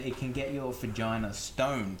It can get your vagina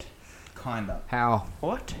stoned, kinda. How?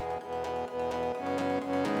 What?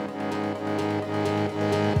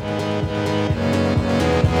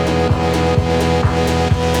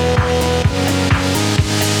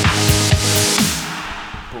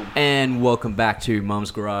 And welcome back to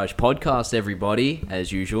Mum's Garage Podcast, everybody.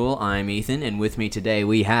 As usual, I'm Ethan, and with me today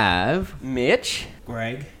we have... Mitch?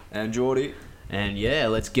 Greg. And Geordie. And yeah,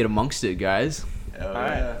 let's get amongst it, guys.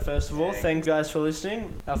 Alright, first of all, thanks guys for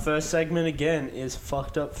listening. Our first segment again is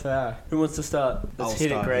Fucked Up Fact. Who wants to start? Let's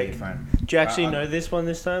hit it, Greg. Do you actually know this one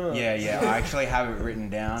this time? Or? Yeah, I actually have it written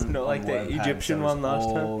down. It's not like the WordPad, Egyptian so one last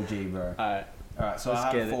time? all G, bro. Alright, so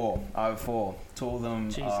I have four. Two of them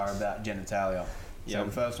are about genitalia. So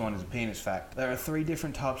the first one is a penis fact. There are 3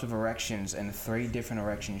 different types of erections and 3 different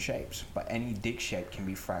erection shapes, but any dick shape can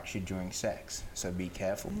be fractured during sex, so be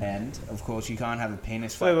careful. And, of course, you can't have a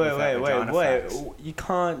penis fact without vagina facts. You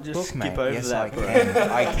can't just skip mate. over Yes, that, bro.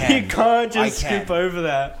 I can. You can't just skip over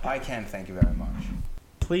that. I can, thank you very much.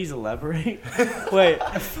 Please elaborate. Wait,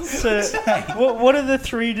 so what are the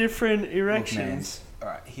 3 different erections?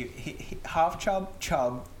 Alright, half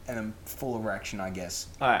chub, and then full erection, I guess.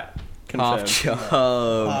 Alright. Half chub.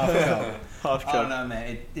 Half chub. Oh no, man,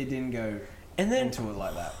 it didn't go into it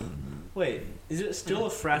like that. Wait, is it still a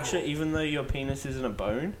fracture even though your penis isn't a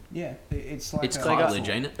bone? Yeah, it's like It's cartilage,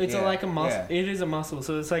 ain't it? It's Yeah, like a muscle. yeah. It is a muscle,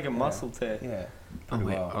 so it's like a muscle tear. Yeah, Oh, pretty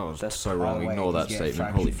wait. well. Oh, That's so wrong. By the way, Ignore that you get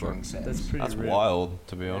statement. Holy fractured fuck. during sex. That's pretty That's real. wild,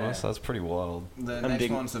 to be honest. Yeah. That's pretty wild. The I'm next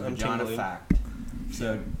dig- one's a I'm vagina tingling. fact.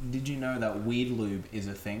 So, did you know that weed lube is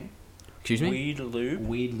a thing? Excuse me? Weed lube?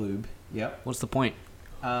 Weed lube, yep. What's the point?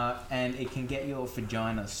 And it can get your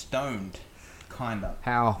vagina stoned, kinda.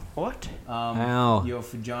 How? What? How? Your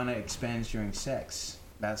vagina expands during sex.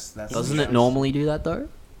 That's. Doesn't it normally do that, though?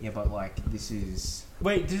 Yeah, but like this is.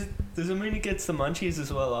 Wait, does it mean it gets the munchies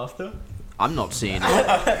as well after? I'm not seeing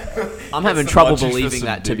it. I'm having trouble munchies for believing some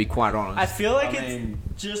that, to be quite I honest. feel like I mean-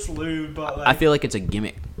 it's just lube, but like... I feel like it's a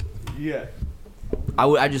gimmick. Yeah.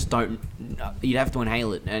 I just don't... You'd have to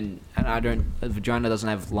inhale it, and I don't... A vagina doesn't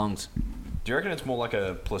have lungs. Do you reckon it's more like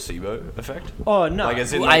a placebo effect? Oh, no. Like,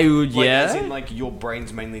 as in, I would, like, yeah. as in, like, your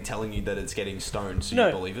brain's mainly telling you that it's getting stoned, so you No,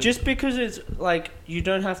 believe it? just because it's like you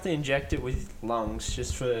don't have to inject it with lungs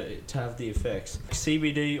just for it to have the effects.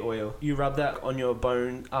 CBD oil, you rub that on your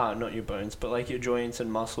bone, not your bones, but like your joints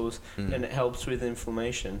and muscles, and it helps with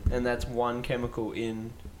inflammation. And that's one chemical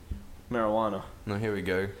in marijuana. No, here we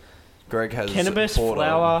go. Greg has Cannabis brought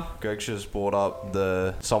flower. up, Greg just brought up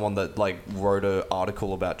someone that like wrote an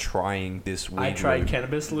article about trying this weed. I tried lube.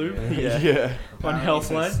 cannabis lube. Yeah. On Apparently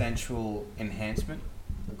Healthline. it's a sensual enhancement,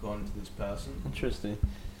 according to this person. Interesting.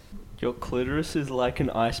 Your clitoris is like an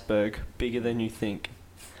iceberg, bigger than you think.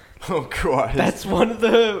 Oh Christ. That's one of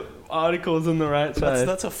the articles on the right side.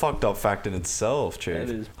 That's a fucked up fact in itself, chief. That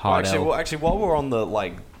is. Hard L. Actually, while we're on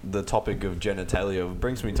the topic of genitalia, it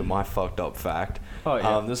brings me to my fucked up fact. Oh,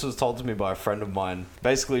 yeah. This was told to me by a friend of mine.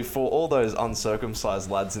 Basically, for all those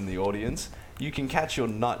uncircumcised lads in the audience, you can catch your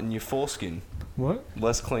nut in your foreskin. What?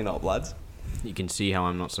 Let's clean up, lads. You can see how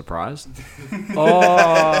I'm not surprised.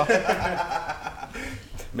 Oh.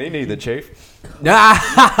 Me neither, chief.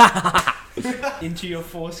 Into your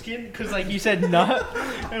foreskin? Because, like, you said nut.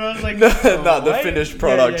 And I was like, No, the wait. finished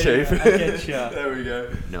product, yeah, chief. Yeah, I get ya. There we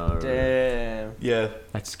go. No. Damn. Yeah.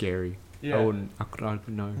 That's scary. Yeah. I wouldn't...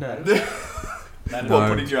 No. No. Well,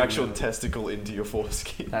 putting your actual testicle into your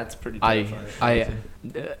foreskin. That's pretty I'm terrifying.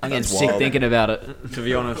 getting sick wild. thinking about it, to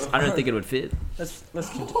be honest. I don't think it would fit. Let's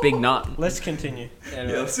Big nut. Let's continue.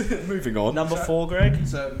 Anyway. Yes. Moving on. Number 4, Greg.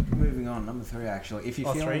 So, moving on, number 3 actually. If you're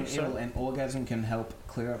Oh, feeling 3, ill, sorry. an orgasm can help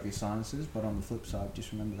clear up your sinuses, but on the flip side,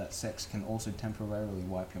 just remember that sex can also temporarily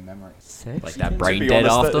wipe your memory. Sex? Like that To brain be dead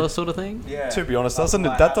honest, after that- sort of thing? Yeah. To be honest,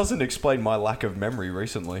 that doesn't explain my lack of memory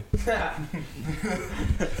recently.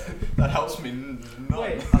 That helps me not.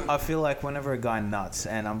 I feel like whenever a guy nuts,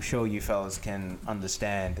 and I'm sure you fellas can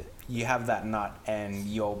understand, you have that nut and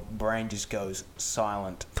your brain just goes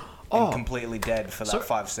silent and completely dead for that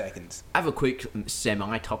 5 seconds. I have a quick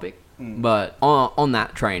semi-topic, but on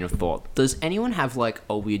that train of thought, does anyone have like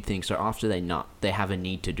a weird thing? So after they nut, they have a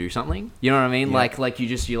need to do something. You know what I mean? Yeah. Like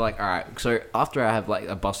you're like, all right. So after I have like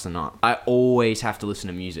a bust a nut, I always have to listen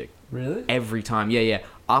to music Really? every time. Yeah.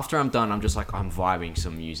 After I'm done, I'm just like I'm vibing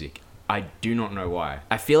some music. I do not know why.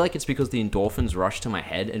 I feel like it's because the endorphins rush to my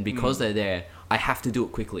head, and because they're there, I have to do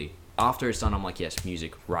it quickly. After it's done, I'm like, yes,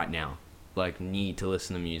 music right now. Like, need to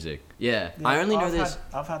listen to music. Yeah, I only know this.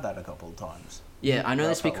 I've had that a couple of times. Yeah, I know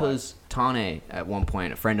this felt because Tane, at one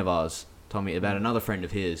point, a friend of ours, told me about another friend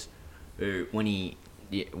of his who, when he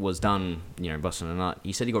was done, busting a nut,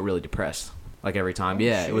 he said he got really depressed. Like every time.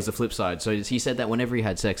 Yeah, it was the flip side. So he said that whenever he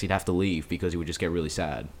had sex, he'd have to leave because he would just get really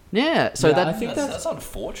sad. Yeah, so I think that's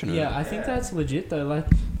unfortunate. Yeah, I think that's legit though. Like,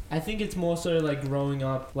 I think it's more so like growing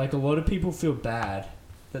up. Like a lot of people feel bad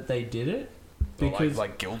that they did it because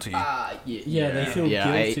like guilty. they feel yeah,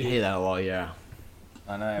 I guilty. hear that a lot. Yeah.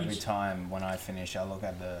 I know every time when I finish, I look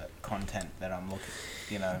at the content that I'm looking,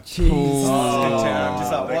 you know. Jeez. I'm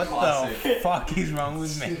just like, what the fuck is wrong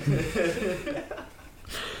with me?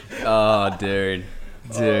 Oh, dude.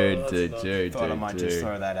 Thought I might just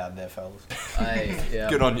throw that out there, fellas.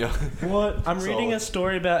 Good on you. What? I'm reading a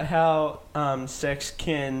story about how sex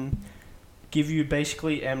can give you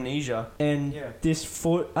basically amnesia. And this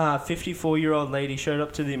 54-year-old lady showed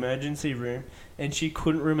up to the emergency room and she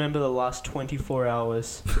couldn't remember the last 24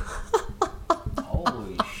 hours.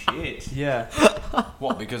 Holy shit. Yeah.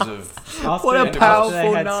 What, because of... After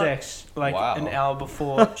they had sex, like an hour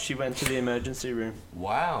before she went to the emergency room.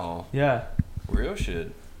 Wow. Yeah. Real shit.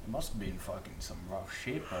 It must have been fucking some rough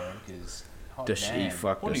shit, bro, because... Does she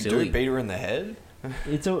fuck What the do you silly? do? Beat her in the head?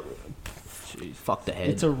 It's a... Jeez, fuck the head.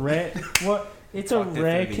 It's a rare... What? It's a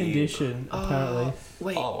rare condition, apparently.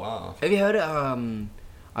 Wait. Oh, wow. Have you heard of,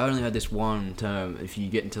 I only heard this one term. If you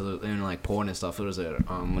get into like porn and stuff, what is it?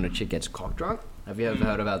 When a chick gets cock drunk. Have you ever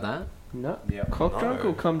heard about that? No. Yeah. Cock drunk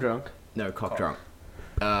or cum drunk? No, cock drunk.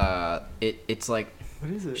 It's like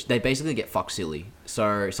What is it? they basically get fuck silly.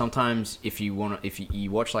 So sometimes if you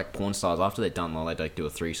watch like porn stars after they're done, they'll like do a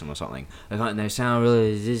threesome or something. They sound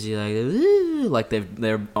really dizzy, like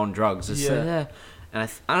they're on drugs. It's and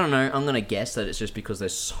I don't know. I'm gonna guess that it's just because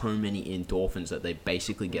there's so many endorphins that they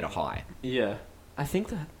basically get a high. Yeah. I think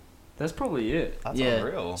that's probably it. That's yeah.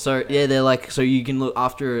 unreal. So they're like, so you can look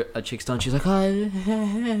after a chick's done. She's like, oh,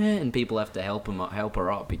 and people have to help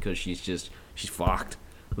her up because she's fucked,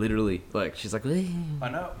 literally. Like she's like, I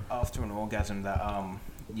know after an orgasm that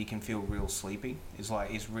you can feel real sleepy. It's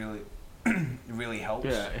really it really helps.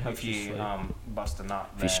 Yeah, it helps if you you sleep. bust a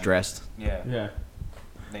nut. if you're stressed. Yeah. Yeah.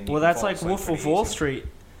 Then you Well, can that's fall like asleep Wolf of pretty Wall easy. Street.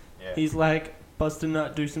 Yeah. He's like, bust a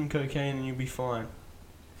nut, do some cocaine, and you'll be fine.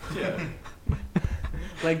 Yeah.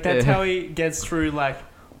 Like that's how he gets through. Like,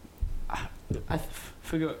 I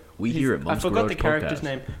forgot. We hear it. I forgot the character's podcast.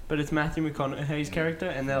 name, but it's Matthew McConaughey's character,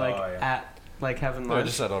 and they're like at like having lunch. I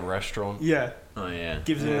just at a restaurant. Yeah. Oh yeah.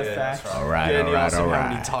 Gives him the facts. right. All right. Yeah, and he asks him how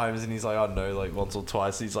Alright. many times, and he's like, I don't know, like once or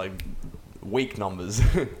twice. He's like, weak numbers.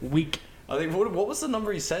 Week I think, what was the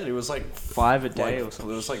number he said? It was like 5 a day like, or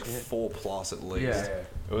something. It was like 4+ at least. Yeah.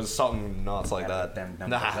 It was something nuts like that. Them Nah,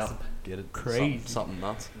 numbers up. get it? Crazy. Something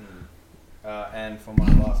nuts. And for my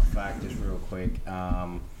last fact, just real quick,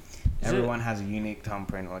 everyone has a unique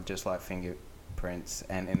thumbprint or just like fingerprints.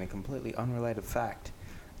 And in a completely unrelated fact,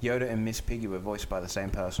 Yoda and Miss Piggy were voiced by the same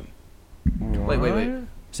person. Wait.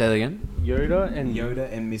 Say that again. Yoda and Yoda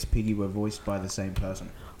and Miss Piggy were voiced by the same person.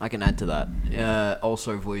 I can add to that.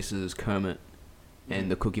 Also voices Kermit and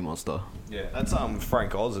the Cookie Monster. Yeah, that's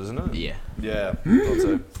Frank Oz, isn't it? Yeah. Yeah, thought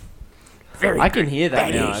so. I can hear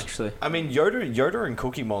that now, actually. I mean, Yoda and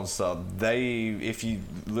Cookie Monster, they, if you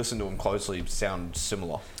listen to them closely, sound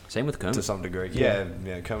similar Same with Kermit. to some degree. Yeah,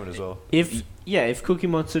 Kermit as well. If Cookie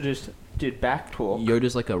Monster just did back talk,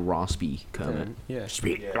 Yoda's like a raspy Kermit. then, yeah.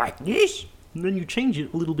 Speak like this, and then you change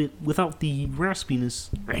it a little bit without the raspiness,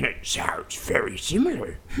 and it sounds very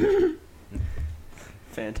similar.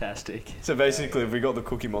 Fantastic. So basically, if we got the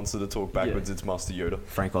Cookie Monster to talk backwards, it's Master Yoda.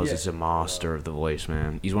 Frank Oz is a master of the voice,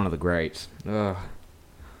 man. He's one of the greats. Ugh.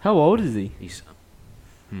 How old is he? He's.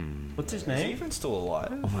 What's his Is he name? even still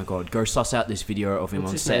alive? Oh my god, go suss out this video of him What's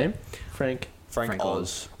on his set. name? Frank. Frank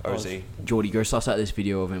Oz. Oz. OZ. Geordie, go suss out this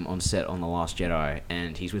video of him on set on The Last Jedi,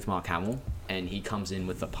 and he's with Mark Hamill, and he comes in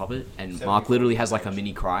with the puppet, and Mark literally has like a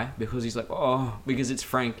mini cry because he's like, oh, because it's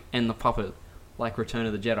Frank and the puppet, like Return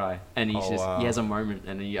of the Jedi, and he's he has a moment,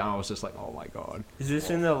 and I was just like, oh my god. Is this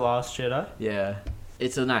in The Last Jedi? Yeah,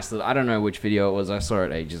 it's a nice little. I don't know which video it was. I saw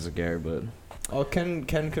it ages ago, but Oh, can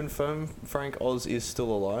confirm Frank Oz is still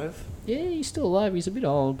alive. yeah, he's still alive. He's a bit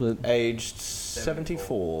old, but Aged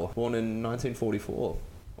 74. Born in 1944.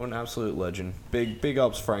 What an absolute legend. Big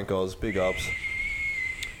ups, Frank Oz. Big ups.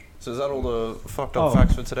 So is that all the fucked up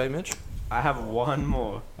facts for today, Mitch? I have one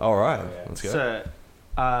more. All right, let's go. So,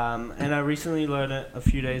 and I recently learned it a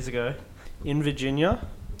few days ago. In Virginia,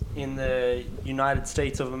 in the United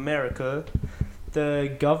States of America,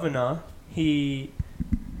 the governor, he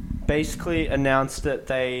basically announced that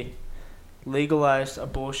they legalized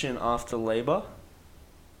abortion after labor.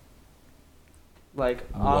 Like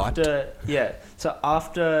after, so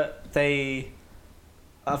after a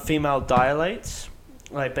female dilates,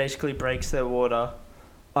 like basically breaks their water,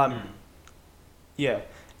 yeah,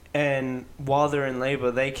 and while they're in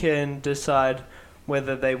labor, they can decide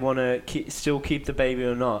whether they want to still keep the baby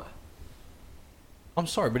or not. I'm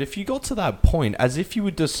sorry, but if you got to that point, as if you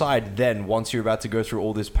would decide then, once you're about to go through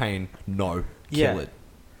all this pain, no, kill it.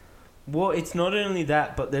 Well, it's not only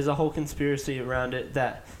that, but there's a whole conspiracy around it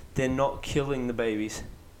that they're not killing the babies.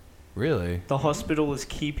 Really? The hospital is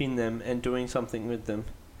keeping them and doing something with them.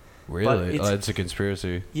 Really? It's a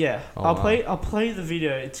conspiracy. Yeah. Oh, I'll play the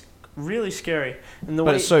video. It's really scary.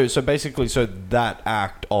 And so basically, that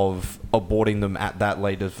act of aborting them at that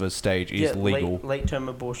late of a stage is legal. Late term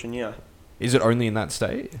abortion, yeah. Is it only in that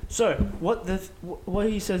state? So what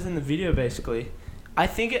he says in the video, basically, I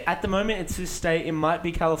think at the moment it's this state. It might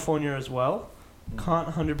be California as well. Can't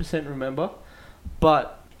 100% remember.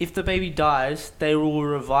 But if the baby dies, they will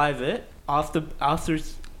revive it after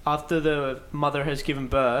the mother has given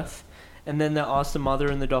birth, and then they ask the mother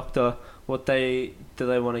and the doctor do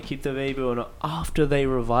they want to keep the baby or not after they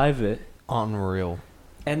revive it. Unreal.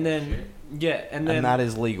 And then and that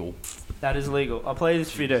is legal. That is legal. I'll play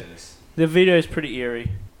this video. The video is pretty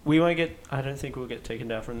eerie. I don't think we'll get taken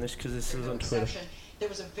down from this because this is on Twitter. There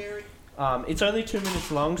was a very it's only 2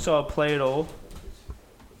 minutes long, so I'll play it all.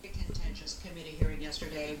 contentious committee hearing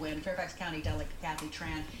yesterday when Fairfax County Delegate Kathy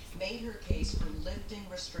Tran made her case for lifting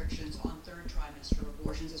restrictions on third trimester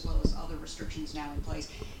abortions as well as other restrictions now in place.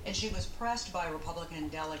 And she was pressed by a Republican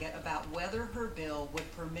delegate about whether her bill would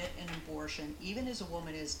permit an abortion even as a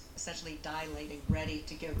woman is essentially dilating, ready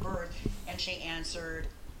to give birth. And she answered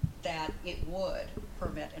that it would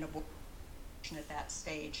permit an abortion at that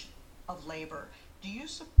stage of labor. Do you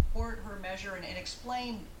support her measure and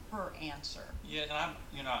explain her answer? Yeah,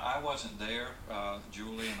 and I wasn't there,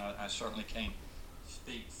 Julie, and I certainly can't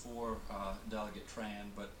speak for Delegate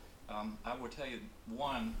Tran, but I would tell you,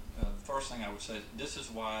 the first thing I would say, this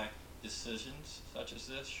is why decisions such as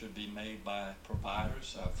this should be made by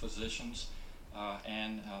providers, physicians,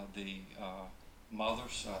 and the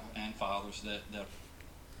mothers and fathers that.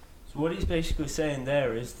 So what he's basically saying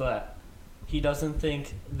there is that he doesn't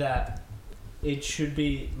think that it should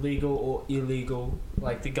be legal or illegal.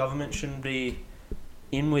 Like, the government shouldn't be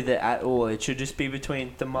in with it at all. It should just be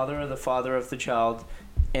between the mother or the father of the child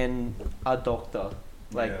and a doctor.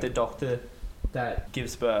 Like, the doctor that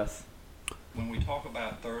gives birth. When we talk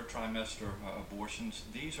about third trimester abortions,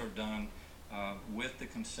 these are done with the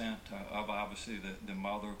consent of obviously the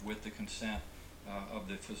mother, with the consent of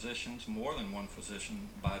the physicians, more than one physician,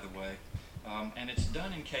 by the way. And it's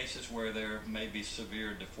done in cases where there may be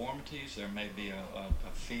severe deformities, there may be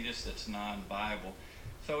a fetus that's non-viable.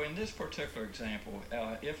 So in this particular example,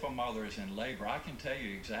 if a mother is in labor, I can tell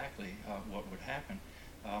you exactly what would happen.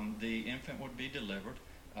 The infant would be delivered,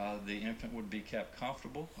 the infant would be kept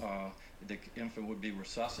comfortable, the infant would be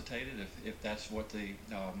resuscitated if that's what the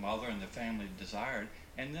mother and the family desired,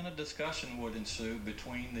 and then a discussion would ensue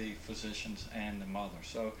between the physicians and the mother.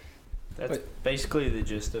 So that's basically the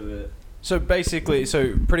gist of it. So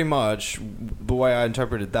pretty much the way I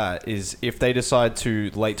interpreted that is if they decide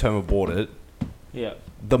to late term abort it,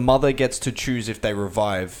 the mother gets to choose if they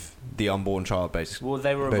revive the unborn child, basically. Well,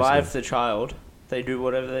 they revive the child. They do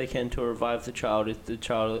whatever they can to revive the child if the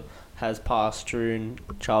child has passed during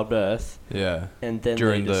childbirth. Yeah. And then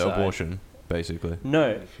during the abortion, basically.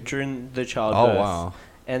 No, during the childbirth. Oh, wow.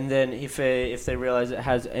 And then if they realize it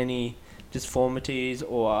has any disformities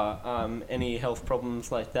or any health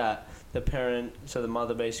problems like that, the parent, so the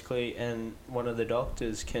mother basically, and one of the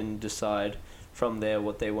doctors can decide from there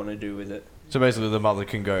what they want to do with it. So basically the mother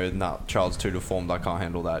can go, nah, child's too deformed, I can't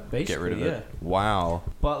handle that, basically, get rid of it. Wow.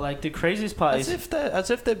 But like the craziest part is...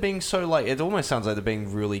 As if they're being so like, it almost sounds like they're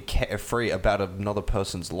being really carefree about another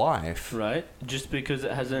person's life. Right? Just because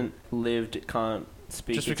it hasn't lived, it can't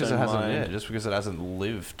speak just its because own it hasn't, mind. Yeah, just because it hasn't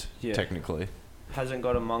lived, technically. Hasn't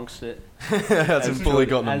got amongst it. Hasn't fully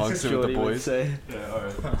gotten amongst it with the boys. Yeah,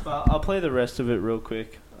 alright. But I'll play the rest of it real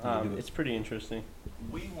quick. It's pretty interesting.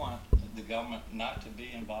 We want the government not to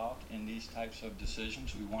be involved in these types of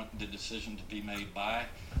decisions. We want the decision to be made by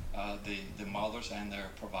the mothers and their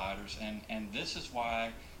providers. And this is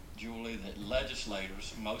why, Julie, that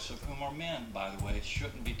legislators, most of whom are men, by the way,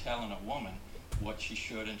 shouldn't be telling a woman what she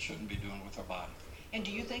should and shouldn't be doing with her body. And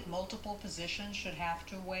do you think multiple physicians should have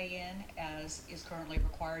to weigh in as is currently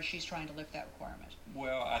required? She's trying to lift that requirement.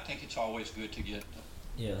 Well, I think it's always good to get...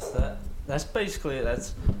 Yes, that's basically,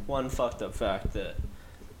 that's one fucked up fact that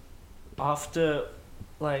after,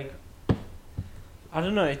 like, I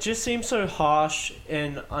don't know, it just seems so harsh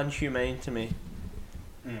and unhumane to me.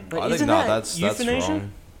 Like, I think that's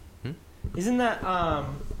wrong. Isn't that,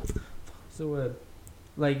 what's the word?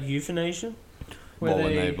 Like, euthanasia? Where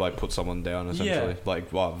when they like put someone down, essentially,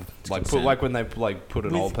 consent. like when they like put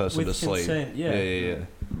an old person to sleep. Consent, yeah.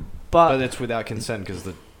 But it's without consent because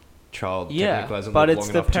the child technically hasn't lived long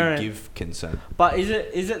enough to give consent. But is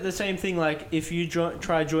it the same thing? Like if you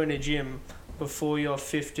try join a gym before you're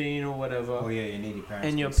 15 or whatever, Oh yeah, you need your parents.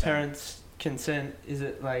 and your consent. parents' consent, is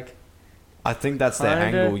it like? I think that's their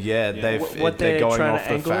Kinda, angle. Yeah, yeah. What they're they're going trying off to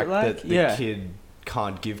the angle it fact like? that the Yeah. kid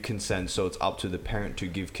can't give consent, so it's up to the parent to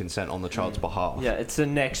give consent on the child's behalf. Yeah, it's the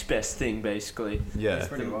next best thing, basically. Yeah. It's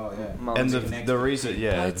pretty well, yeah. Mums And and- the reason, But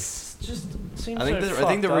yeah. it's just seems I think so I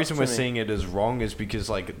think the fucked reason up we're to me. seeing it as wrong is because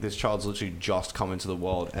like this child's literally just come into the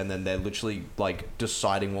world, and then they're literally like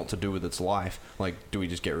deciding what to do with its life. Like, do we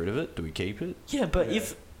just get rid of it? Do we keep it? Yeah, but Yeah.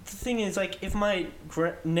 if the thing is like if my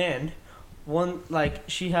nan,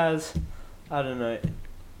 she has, I don't know,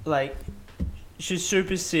 like she's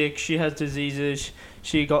super sick. She has diseases.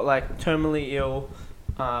 She got like terminally ill,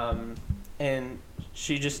 and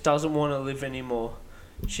she just doesn't want to live anymore.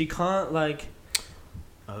 She can't like.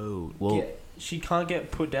 Oh well. She can't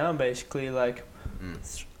get put down basically like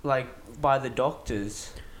by the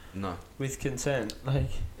doctors No. with consent. Like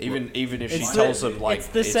Even if she It's tells the- them like it's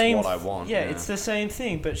the same what I want. yeah, it's the same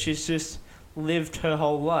thing, but she's just lived her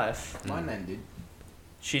whole life. My nan did.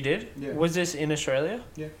 She did? Yeah. Was this in Australia?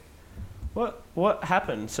 Yeah. What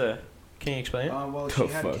happened, sir? Can you explain it? Well, The she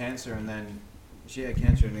had fuck? cancer, and then she had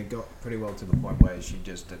cancer, and it got pretty well to the point where she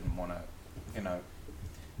just didn't want to,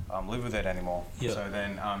 live with it anymore. Yeah. So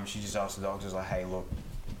then she just asked the doctors, like, hey, look,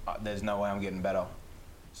 there's no way I'm getting better.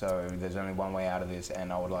 So there's only one way out of this,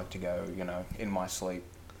 and I would like to go, in my sleep,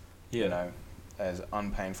 as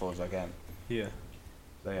unpainful as I can. Yeah.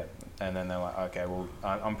 So yeah, and then they're like, okay, well,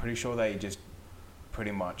 I'm pretty sure they just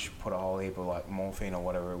pretty much put a whole heap of like morphine or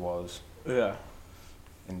whatever it was Yeah.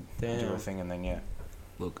 and do Damn. a thing, and then yeah.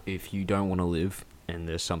 Look, if you don't want to live and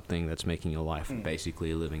there's something that's making your life Mm.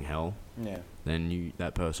 basically a living hell, Yeah. then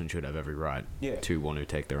that person should have every right Yeah. to want to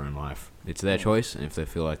take their own life. It's their Mm. choice, and if they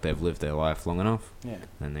feel like they've lived their life long enough, Yeah.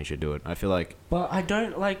 then they should do it. I feel like But I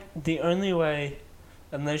don't like the only way,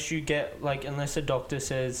 unless a doctor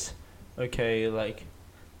says, okay, like,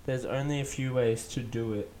 there's only a few ways to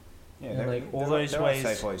do it. Yeah, And, like, all there those are ways-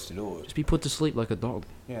 safe ways to do it. just be put to sleep like a dog.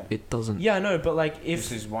 Yeah. It doesn't. Yeah, I know, but like if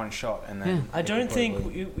This is one shot, and then Yeah. I don't think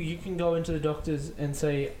probably- you can go into the doctors and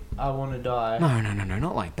say I want to die. No,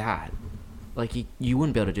 not like that. Like you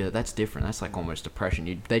wouldn't be able to do that. That's different. That's like almost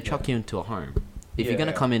depression. They chuck you into a home. If you're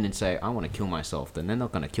gonna Yeah. come in and say I want to kill myself, then they're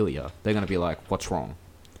not gonna kill you. They're gonna be like, what's wrong?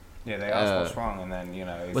 Yeah, they ask what's wrong, and then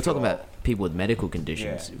if We're talking you're- about people with medical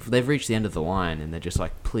conditions. Yeah. If they've reached the end of the line and they're just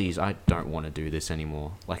like, please, I don't want to do this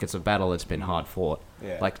anymore. Like it's a battle that's been hard fought.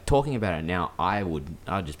 Yeah. Like talking about it now, I'd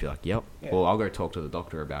just be like, yep. Yeah. Well, I'll go talk to the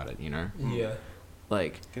doctor about it. Yeah.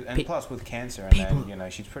 Like And pe- plus with cancer, and people-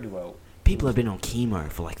 then she's pretty well. people have been on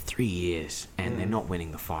chemo for like 3 years and they're not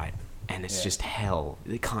winning the fight. And it's Yeah. just hell.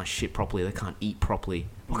 They can't shit properly. They can't eat properly.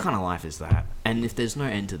 What kind of life is that? And if there's no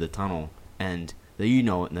end to the tunnel and you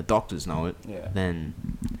know it and the doctors know it, Yeah. then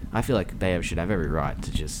I feel like they should have every right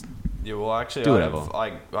to just Yeah, well, actually, Do whatever.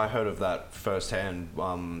 I heard of that firsthand.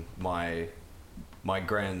 My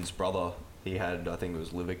grand's brother, he had, I think it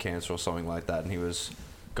was liver cancer or something like that, and he was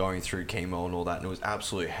going through chemo and all that, and it was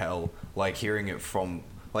absolute hell. Like hearing it from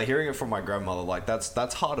my grandmother, like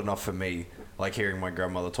that's hard enough for me. Like hearing my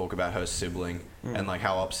grandmother talk about her sibling and like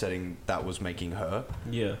how upsetting that was making her.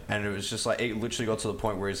 Yeah. And it was just like it literally got to the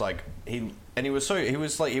point where he's like he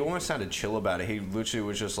almost sounded chill about it. He literally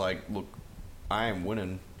was just like, look, I am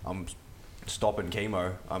winning. I'm stopping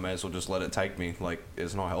chemo. I may as well just let it take me. Like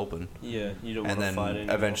it's not helping. Yeah. You don't want And to then fight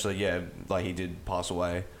anymore. eventually, yeah, like he did pass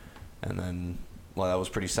away, and then like that was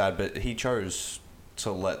pretty sad. But he chose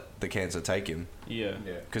to let the cancer take him Yeah.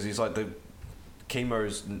 Yeah. because he's like the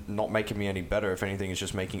chemo's not making me any better. If anything, it's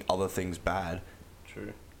just making other things bad,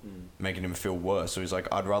 True. making him feel worse. So he's like,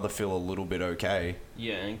 I'd rather feel a little bit okay.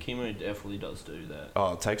 Yeah, and chemo definitely does do that.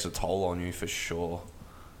 Oh, it takes a toll on you for sure.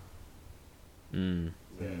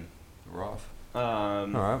 Rough. All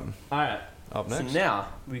right. Alright. Up next. So now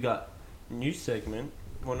we got a new segment.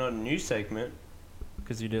 Well, not a new segment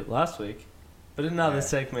because you did it last week, but another Yeah.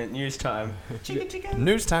 segment. News time.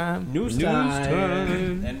 News time. News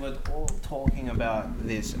time. And we're all talking about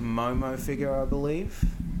this Momo figure, I believe.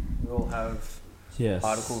 We all have Yes.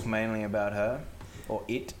 articles mainly about her, or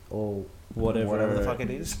it, or Whatever the fuck it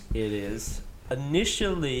is. It is.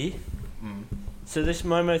 Initially, Mm. so this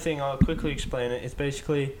Momo thing, I'll quickly explain it. It's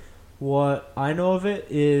basically what I know of it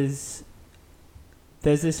is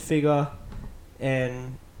there's this figure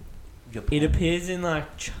and it appears in like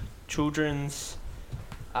children's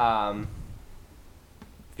videos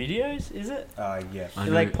videos, is it? Yeah.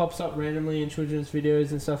 It like pops up randomly in children's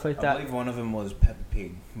videos and stuff like I that. believe one of them was Peppa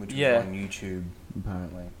Pig, which was on YouTube,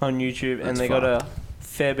 apparently. On YouTube, That's and they got a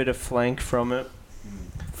fair bit of flank from it.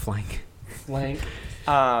 Flank.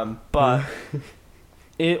 But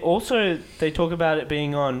it also, they talk about it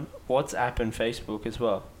being on WhatsApp and Facebook as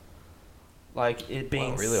well. Like it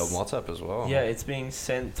being really on WhatsApp as well. Yeah, it's being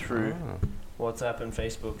sent through WhatsApp and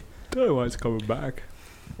Facebook. Don't know why it's coming back.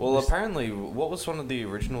 Well, apparently, what was one of the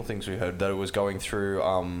original things we heard, that it was going through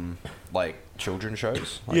like children's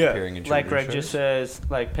shows, appearing in children's like Greg shows? just says,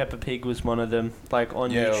 like Peppa Pig was one of them, like on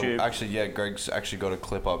YouTube. Actually, Greg's actually got a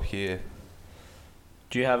clip up here.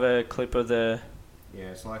 Do you have a clip of the? Yeah,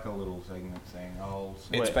 it's like a little segment thing.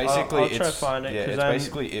 It's basically I'll try to find it. it's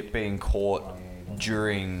basically it being caught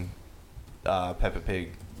during Peppa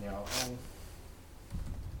Pig. Yeah.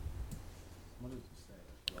 What does it say?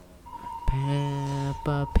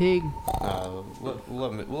 Peppa Pig.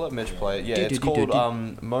 We'll let Mitch play it. Yeah, it's called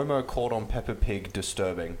Momo caught on Peppa Pig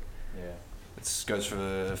disturbing. Yeah. It goes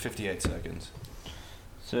for 58 seconds.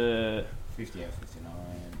 So 58, 59.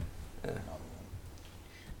 Yeah.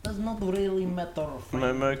 Does not really matter.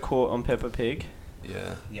 Momo caught on Peppa Pig.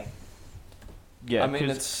 Yeah. Yeah. Yeah, I mean,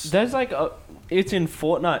 'cause there's like it's in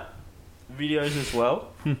Fortnite videos as well.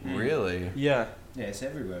 Really? Yeah. Yeah, it's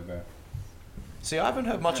everywhere, bro. See, I haven't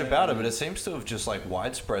heard much about it, but it seems to have just like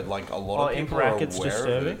widespread. Like a lot of people are aware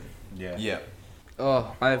disturbing. of it. Yeah. Yeah.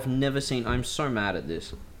 Oh, I've never seen. I'm so mad at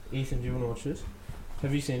this. Ethan, do you want to watch this?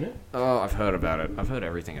 Have you seen it? Oh, I've heard about it. I've heard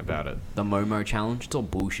everything about it. The Momo challenge. It's all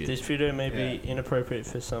bullshit. This video may be inappropriate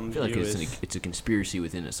for some I feel like viewers. it's a conspiracy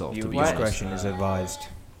within itself. To be Viewer honest. discretion is advised.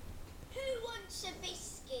 Who wants a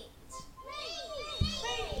biscuit?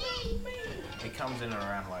 It comes in and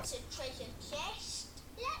around like. It's a treasure chest.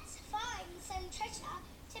 Let's find some treasure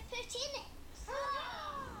to put in it.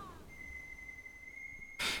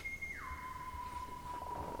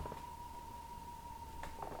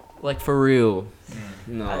 Like for real.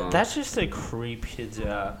 No. That's just a creep kids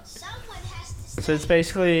out. Someone has to So it's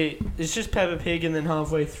basically, it's just Peppa Pig, and then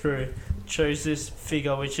halfway through it shows this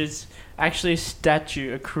figure, which is actually a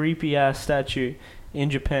statue, a creepy ass statue in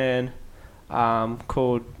Japan,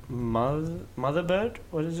 called Motherbird.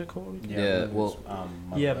 What is it called? Yeah, well,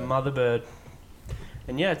 Motherbird.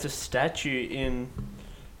 And yeah, it's a statue in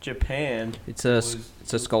Japan. it's a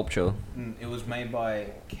sculpture. It was made by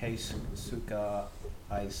Keisuke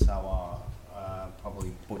Aisawa.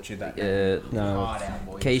 Probably butchered that name. No. Hard out,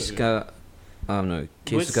 boys. Keisuke. No.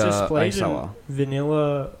 It's Keisuke displayed in Aisawa.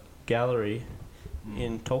 Vanilla Gallery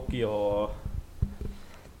in Tokyo.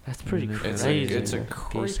 That's pretty crazy. It's a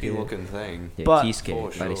creepy looking thing. Yeah, But-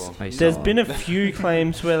 Keisuke For sure. Aisawa. There's been a few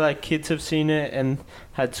claims where like kids have seen it and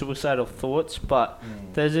had suicidal thoughts, but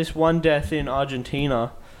there's this one death in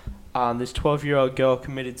Argentina. This 12-year-old girl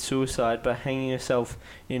committed suicide by hanging herself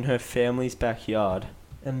in her family's backyard,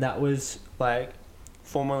 and that was like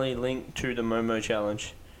formerly linked to the Momo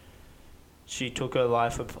challenge. She took her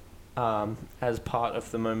life as part of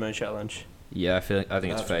the Momo challenge. Yeah, I think it's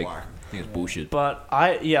That's fake. whack. I think it's bullshit. But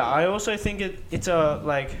I also think it's a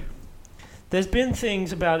like. There's been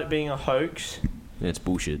things about it being a hoax. Yeah, it's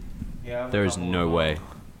bullshit. Yeah, There is no way.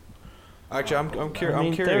 Actually, I'm I curious.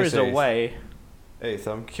 mean, there is a way. Eighth,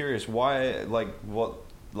 I'm curious why, like, what,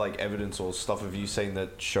 like, evidence or stuff have you seen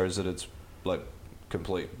that shows that it's like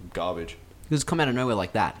complete garbage? It's come out of nowhere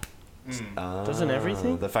like that. Doesn't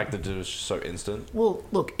everything? The fact that it was so instant. Well,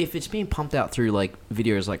 look, if it's being pumped out through like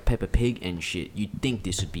videos like Peppa Pig and shit, you'd think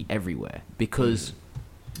this would be everywhere because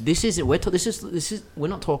this isn't. We're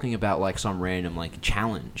not talking about like some random like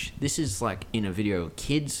challenge. This is like in a video.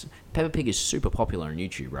 Kids, Peppa Pig is super popular on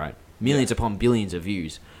YouTube, right? Millions upon billions of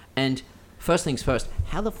views. And first things first,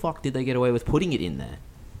 how the fuck did they get away with putting it in there?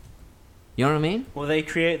 You know what I mean? Well, they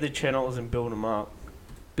create the channels and build them up.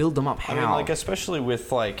 Build them up. How? I mean, like, especially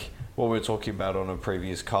with like what we were talking about on a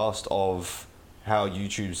previous cast of how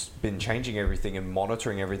YouTube's been changing everything and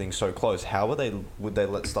monitoring everything so close. How would they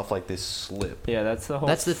let stuff like this slip? Yeah, that's the whole.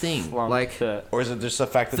 That's the thing. flunk Like, that- Or is it just the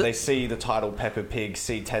fact that they see the title Peppa Pig,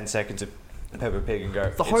 see 10 seconds of Peppa Pig and go,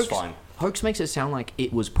 the it's fine. hoax makes it sound like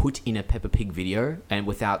it was put in a Peppa Pig video and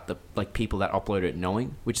without the like people that uploaded it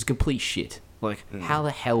knowing, which is complete shit. Like, how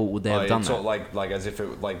the hell would they have done it's that? sort of like as if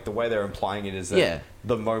it, like the way they're implying it is that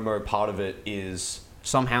the Momo part of it is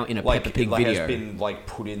Somehow in a like Peppa Pig it, like, video. has been like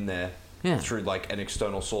put in there through like an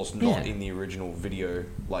external source, not in the original video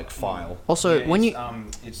like file. Also, when you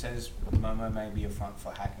it says Momo may be a front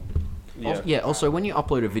for hacking. Also when you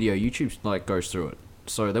upload a video, YouTube like goes through it,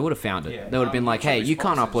 so they would have found it. Yeah. They would have been like, YouTube "Hey, you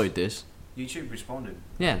can't responses. upload this." YouTube responded.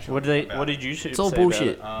 Yeah. What did YouTube It's all say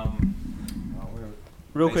bullshit. about it?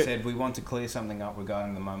 quick. said, we want to clear something up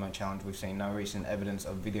regarding the Momo challenge. We've seen no recent evidence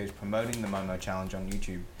of videos promoting the Momo challenge on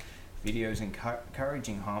YouTube. Videos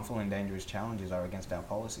encouraging harmful and dangerous challenges are against our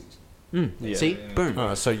policies. Yeah. See? Boom.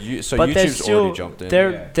 So But YouTube's already jumped in.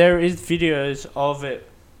 There is videos of it,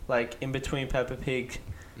 like, in between Peppa Pig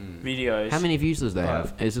videos. How many views does they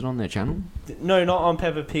have? Is it on their channel? No, not on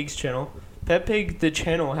Peppa Pig's channel. Peppa Pig, the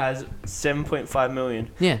channel, has 7.5 million.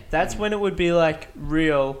 Yeah. That's when it would be, like,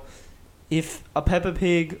 real. If a Peppa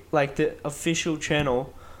Pig, like, the official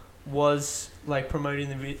channel, was, like,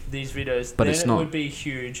 promoting these videos, but then it's it not. would be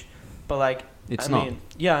huge. But, like, It's I not. mean,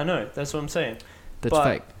 yeah, I know. That's what I'm saying. That's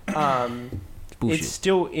fake. It's bullshit. It's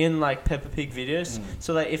still in, like, Peppa Pig videos.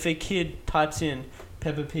 So, like, if a kid types in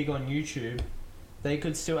Peppa Pig on YouTube, they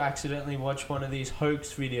could still accidentally watch one of these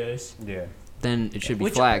hoax videos. Yeah. Then it should be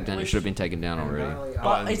flagged and it should have been taken down already.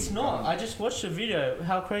 But it's not. I just watched the video.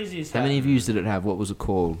 How crazy is that? How many views did it have? What was it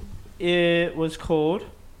called? It was called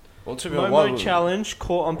Well, Momo Challenge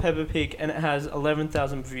Caught on Peppa Pig, and it has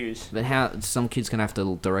 11,000 views. But how? Some kids can have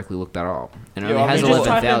to directly look that up. And it Yeah, only has You just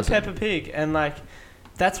type in 11,000. Peppa Pig, and, like,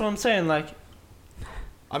 that's what I'm saying. Like,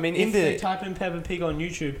 I mean, if they type in Peppa Pig on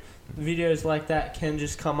YouTube, videos like that can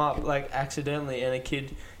just come up, like, accidentally, and a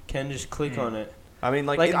kid can just click on it. I mean,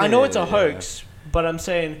 like I know it's a hoax, but I'm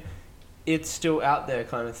saying it's still out there,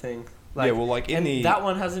 kind of thing. Like, yeah, well, like that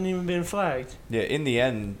one hasn't even been flagged. Yeah, in the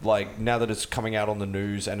end, like, now that it's coming out on the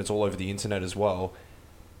news and it's all over the internet as well,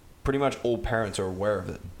 pretty much all parents are aware of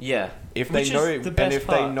it. Yeah. If they know, and if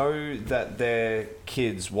part. they know that their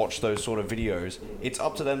kids watch those sort of videos, it's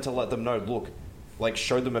up to them to let them know. Look, like,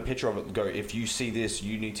 show them a picture of it. Go, if you see this,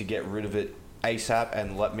 you need to get rid of it ASAP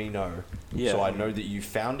and let me know. Yeah. So I know that you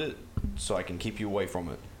found it, so I can keep you away from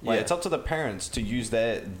it. Like, Yeah. it's up to the parents to use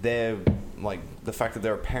their like the fact that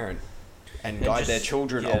they're a parent and guide their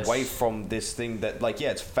children away from this thing that, like, yeah,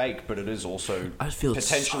 it's fake, but it is also I feel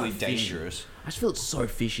potentially so fishy. dangerous. I just feel it's so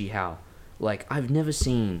fishy how, like, I've never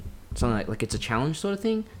seen something like it's a challenge sort of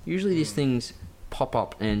thing. Usually these things pop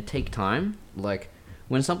up and take time. Like,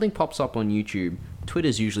 when something pops up on YouTube,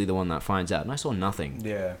 Twitter's usually the one that finds out, and I saw nothing.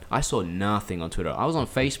 Yeah. I saw nothing on Twitter. I was on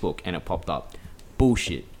Facebook and it popped up.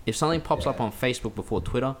 Bullshit. If something pops up on Facebook before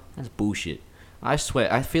Twitter, that's bullshit. I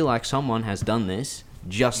swear, I feel like someone has done this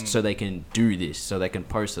just so they can do this, so they can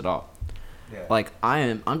post it up. Yeah. Like,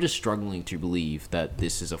 I'm just struggling to believe that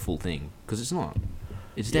this is a full thing, because it's not.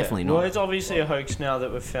 It's definitely not. Well, it's obviously a hoax now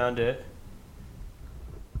that we've found it.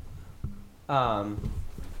 But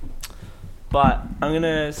I'm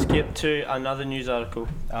gonna skip to another news article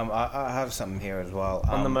I have something here as well.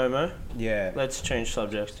 on the Momo. Yeah. Let's change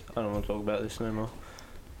subject. I don't want to talk about this no more.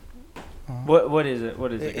 What is it?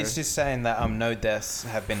 What is it? It's just saying that no deaths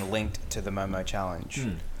have been linked to the Momo challenge.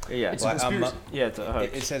 Yeah, It's a conspiracy. yeah, it's a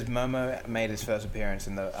hoax. It says Momo made his first appearance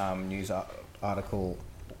in the news article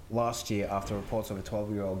last year after reports of a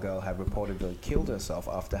 12-year-old girl had reportedly killed herself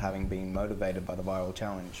after having been motivated by the viral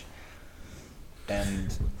challenge.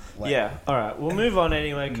 And yeah, all right, we'll move on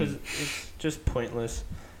anyway because it's just pointless.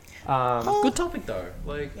 Good topic though.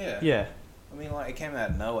 Like, Yeah. I mean, like, it came out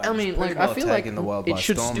of nowhere. I mean, like, I feel like the world it by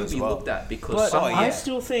should storm still as be well. looked at because But I yeah.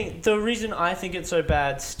 still think the reason I think it's so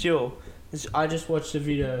bad still is I just watched a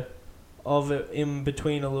video of it in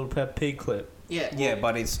between a little Peppa Pig clip. Yeah,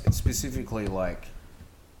 but it's specifically like.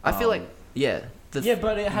 I feel like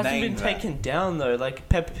but it hasn't been taken down though. Like,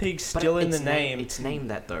 Peppa Pig's still in the name. It's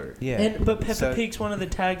named that though. Yeah. But Peppa Pig's one of the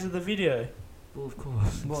tags of the video. Well, of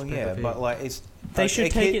course. Well, yeah, but like it's. They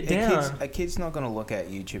should take it down. A kid's not gonna look at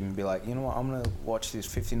YouTube and be like, you know what, I'm gonna watch this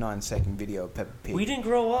 59-second video of Peppa Pig. We didn't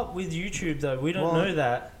grow up with YouTube though. We don't know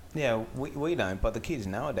that. Yeah, we don't, but the kids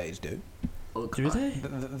nowadays do. Do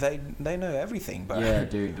they? They know everything, but Yeah,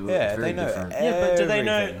 dude. yeah, very they know. different. Yeah, but do they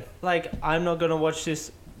know? everything. Like, I'm not gonna watch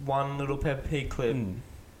this one little Peppa Pig clip.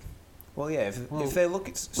 Well, yeah, if they look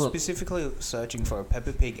at specifically searching for a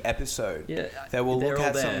Peppa Pig episode, they will look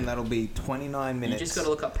at something that'll be 29 minutes. You just gotta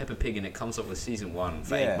look up Peppa Pig and it comes up with season 1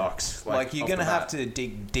 for $8. Like you're gonna have to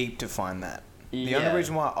dig deep to find that. The only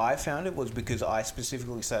reason why I found it was because I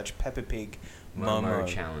specifically searched Peppa Pig Momo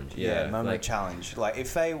challenge. Momo challenge. Like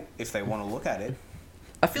if they want to look at it,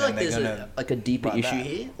 I feel like there's gonna a deeper write issue that.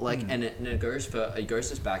 here. Like, and it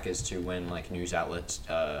goes us back as to when like news outlets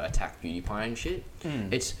attack PewDiePie and shit.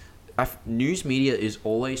 It's news media is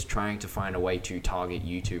always trying to find a way to target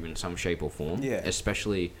YouTube in some shape or form. Yeah.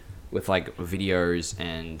 Especially with like videos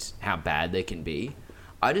and how bad they can be.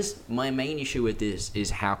 My main issue with this is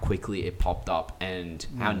how quickly it popped up and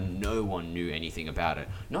how no one knew anything about it.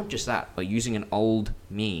 Not just that, but using an old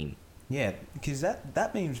meme Yeah, because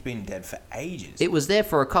that meme's been dead for ages. It was there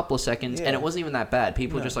for a couple of seconds, and it wasn't even that bad.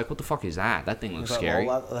 People were just like, what the fuck is that? That thing looks scary.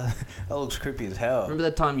 Well, that looks creepy as hell. Remember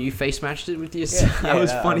that time you face matched it with yourself? That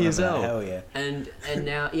was funny as hell. Hell yeah. And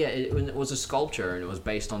now, it was a sculpture, and it was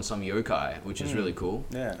based on some yokai, which is really cool.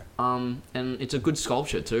 Yeah. And it's a good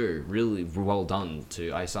sculpture too. Really well done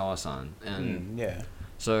to Aisawa-san. And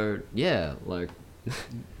so, yeah, like...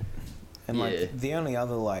 And like the only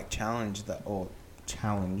other like challenge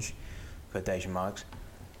quotation marks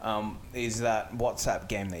is that WhatsApp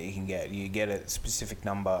game that you can get. You get a specific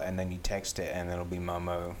number and then you text it, and it'll be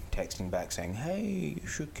Momo texting back saying, "Hey, you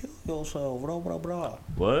should kill yourself." Blah blah blah.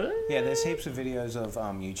 What? Yeah, there's heaps of videos of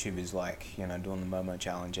YouTubers like doing the Momo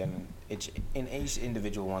challenge, and it's in each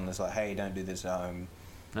individual one. There's like, "Hey, don't do this at home."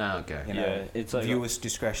 Oh, okay. It's like viewers'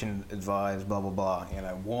 discretion advised. Blah blah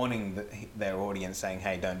blah. Warning their audience, saying,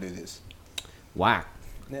 "Hey, don't do this." Whack.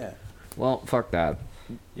 Yeah. Well, fuck that.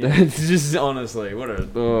 It's just honestly, what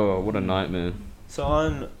a nightmare. So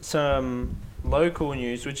on some local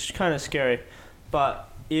news, which is kind of scary, but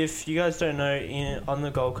if you guys don't know, on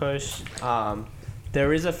the Gold Coast,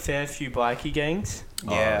 there is a fair few bikie gangs.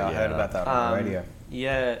 Yeah, I heard about that on the radio.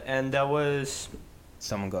 Yeah, and there was...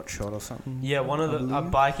 Someone got shot or something? Yeah, a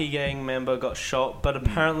bikie gang member got shot, but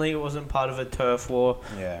apparently it wasn't part of a turf war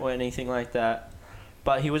or anything like that.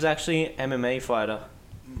 But he was actually an MMA fighter.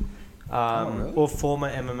 Really? Or former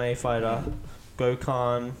MMA fighter.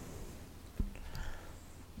 Gokhan.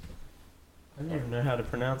 I don't even know how to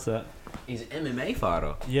pronounce that. He's an MMA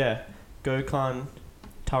fighter? Yeah. Gokhan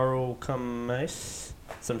Tarukames.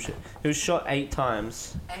 Some shit. He was shot 8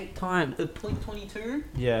 times. 8 times? At .22?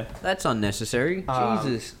 Yeah. That's unnecessary.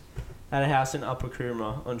 Jesus. At a house in Upper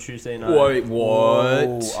Coomera on Tuesday night. Wait,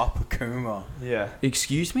 what? Oh, Upper Coomera. Yeah.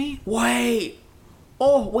 Excuse me? Wait.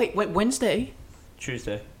 Oh, wait, Wednesday?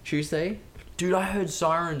 Tuesday. Dude, I heard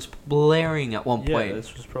sirens blaring at one point. Yeah,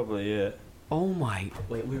 this was probably it. Oh my...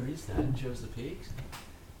 Wait, where is that? Shows the Peaks?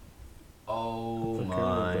 Oh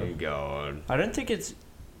my god. I don't think it's...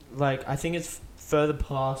 Like, I think it's further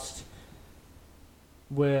past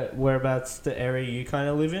whereabouts the area you kind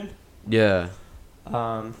of live in. Yeah.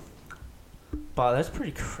 But that's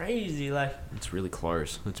pretty crazy, like... It's really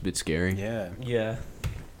close. It's a bit scary. Yeah. Yeah.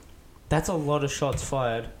 That's a lot of shots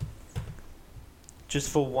fired. Just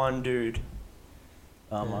for one dude.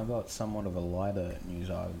 I got somewhat of a lighter news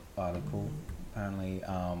article. Apparently,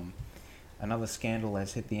 another scandal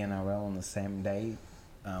has hit the NRL on the same day.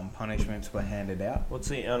 Punishments were handed out. What's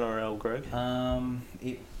the NRL, Greg?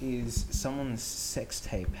 It is someone's sex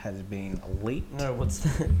tape has been leaked. No, what's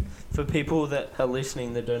that? For people that are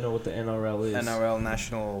listening that don't know what the NRL is. NRL,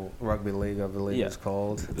 National Rugby League, I believe it's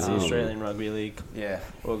called. It's the Australian Rugby League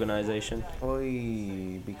organisation.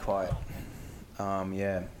 Oi, be quiet.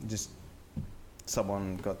 Just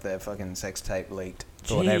someone got their fucking sex tape leaked.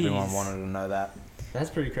 Thought everyone wanted to know that. That's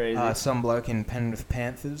pretty crazy. Some bloke in Penrith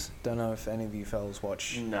Panthers. Don't know if any of you fellas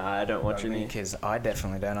watch. Nah, I don't watch any. Because I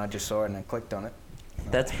definitely don't. I just saw it and I clicked on it.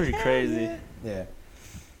 That's pretty crazy. Yeah.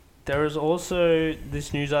 There is also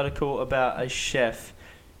this news article about a chef.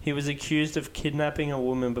 He was accused of kidnapping a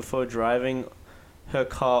woman before driving her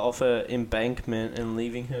car off an embankment and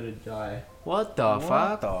leaving her to die. What the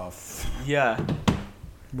fuck? Yeah.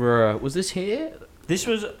 Bruh, was this here? This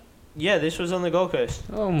was on the Gold Coast.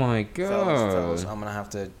 Oh my god. Fellas, I'm going to have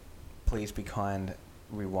to, please be kind,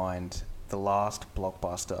 rewind. The last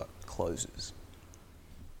Blockbuster closes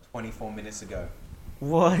 24 minutes ago.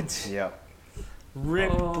 What? Yep.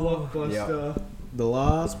 Rip Blockbuster. Yep. The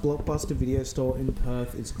last Blockbuster video store in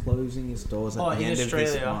Perth is closing its doors at the end of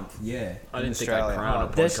this month. Yeah. I didn't think I'd crown on a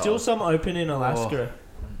podcast. There's still some open in Alaska.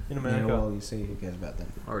 In America. Yeah, well, you see, who cares about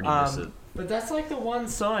them? Already missed it. But that's like the one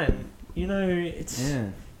sign.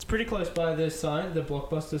 It's pretty close by the sign, the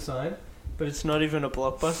Blockbuster sign, but it's not even a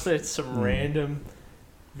Blockbuster. It's some random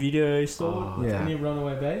video store in your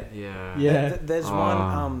Runaway Bay. Yeah. Yeah. There's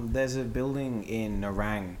one. There's a building in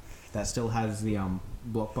Narang that still has the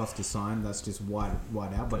Blockbuster sign. That's just white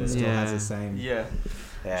out, but it still has the same. Yeah.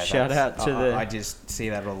 Yeah, shout out to the... I just see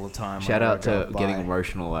that all the time. Shout out to getting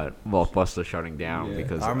emotional at Blockbuster shutting down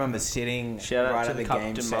because... I remember sitting right at the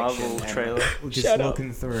game Captain section Marvel trailer. Just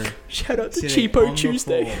looking through. Shout out to Cheapo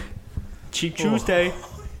Tuesday. Cheap Tuesday.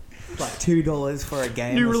 Like $2 for a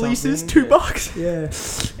game. New releases, $2. Yeah.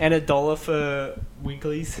 And $1 for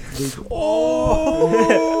weeklies.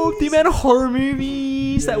 Oh, the amount of horror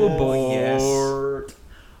movies that were bought. Yes.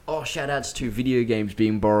 Oh, shout-outs to video games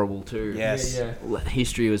being borrowable too. Yes. Yeah.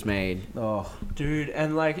 History was made. Oh. Dude,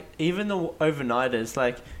 and like even the overnighters,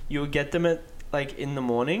 like you would get them at like in the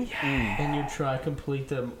morning and you'd try to complete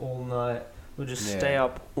them all night. We'll just stay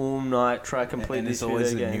up all night, try completely and it's through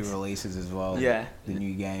always their the games. new releases as well. Yeah. The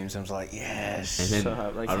new games. I was like, yes. And then, So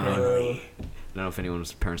hyped, like, I don't know. finally. I don't know if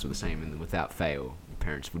anyone's parents were the same, and without fail,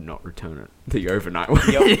 parents would not return it. The overnight one.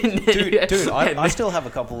 Yep. Dude, I still have a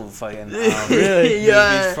couple of fucking Really?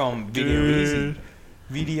 movies from Video Easy.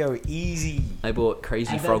 Video Easy. I bought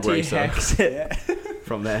Crazy Add Frog that to your Racer hex.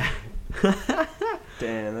 from there.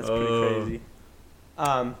 Damn, that's pretty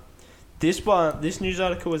crazy. This news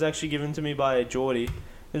article was actually given to me by Geordie. It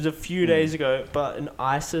was a few days ago, but an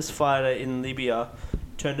ISIS fighter in Libya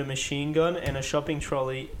turned a machine gun and a shopping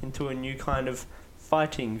trolley into a new kind of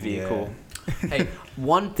fighting vehicle. Hey,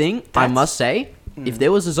 one thing I must say, if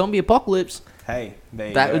there was a zombie apocalypse, Hey,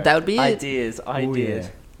 that would be it. Ideas. Yeah.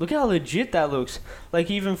 Look how legit that looks. Like,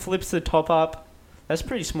 he even flips the top up. That's a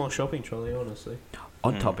pretty small shopping trolley, honestly.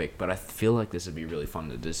 On topic, but I feel like this would be really fun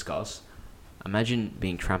to discuss. Imagine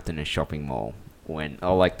being trapped in a shopping mall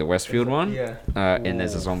like the Westfield one, Yeah. and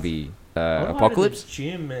there's a zombie I wanna hide apocalypse in the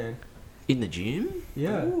gym, man. in the gym.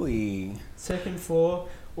 Yeah. Ooh. Second floor.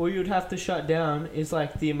 All you'd have to shut down is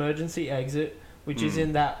like the emergency exit, which is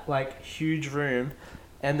in that like huge room,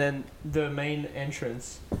 and then the main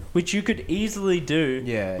entrance, which you could easily do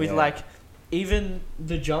with like even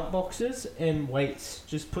the jump boxes and weights.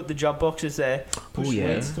 Just put the jump boxes there, push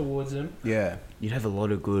weights towards them. Yeah. You'd have a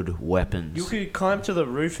lot of good weapons. You could climb to the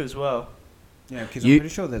roof as well. Yeah, because I'm pretty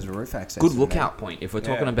sure there's a roof access. Good in lookout point. If we're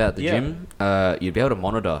talking about the gym, you'd be able to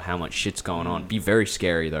monitor how much shit's going on. Be very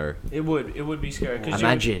scary though. It would be scary. Cause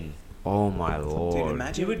Imagine. Oh my lord. Dude,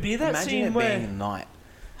 imagine it would be that imagine scene it where being night,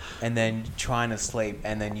 and then trying to sleep,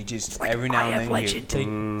 and then you just every now and then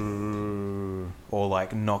you or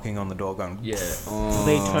like knocking on the door, going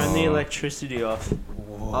they turn the electricity off.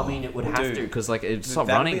 I mean, it would have to because like it's not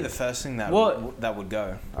That'd running. be the first thing that would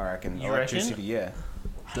go. I reckon. You Electricity, reckon? yeah.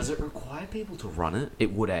 Does it require people to run it?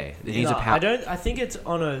 It would, It needs a power. I think it's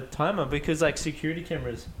on a timer because like security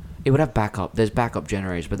cameras. It would have backup. There's backup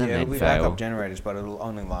generators, but then It'll they'd be fail. backup generators, but it'll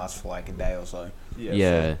only last for like a day or so.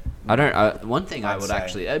 Yeah. I don't. One thing I'd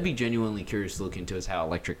say. I'd be genuinely curious to look into is how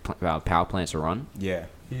electric power plants are run. Yeah.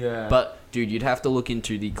 Yeah. But dude, you'd have to look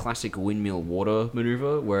into the classic windmill water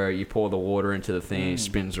maneuver where you pour the water into the thing, it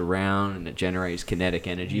spins around, and it generates kinetic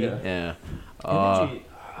energy. Yeah. Energy,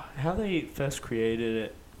 how they first created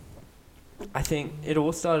it, I think it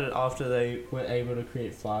all started after they were able to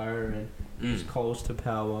create fire and use coals to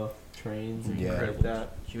power trains and things like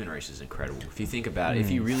that. Human race is incredible. If you think about it, if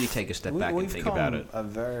you really take a step back and think about it, a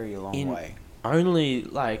very long way. Only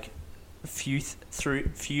like a few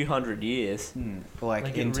hundred years.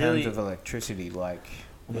 Like in terms of electricity, like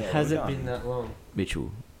Has it been that long?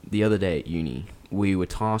 Mitchell, the other day at uni, we were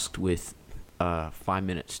tasked with 5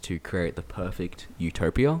 minutes to create the perfect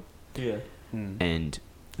utopia. Yeah. And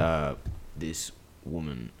this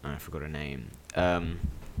woman, I forgot her name,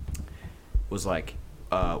 was like,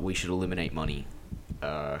 we should eliminate money,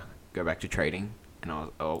 go back to trading. And I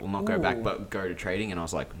was, not go back, but go to trading. And I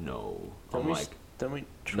was like, no. Don't we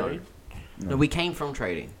trade? No, we came from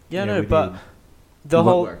trading. Yeah, no, but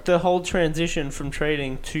the whole transition from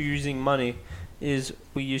trading to using money is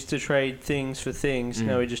we used to trade things for things.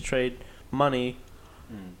 Now we just trade money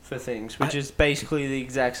for things, which is basically the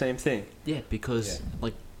exact same thing. Yeah, because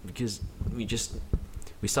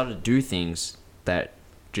we started to do things that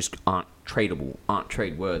just aren't tradable, aren't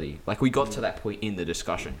trade-worthy. Like, we got to that point in the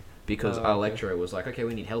discussion because our lecturer was like, okay,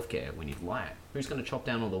 we need healthcare, we need light. Who's going to chop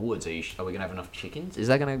down all the woods? Are we going to have enough chickens? Is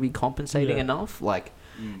that going to be compensating enough? Like,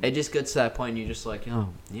 it just gets to that point and you're just like, oh,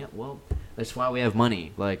 yeah, well, that's why we have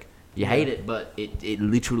money. Like, you hate it, but it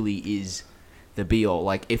literally is the be-all.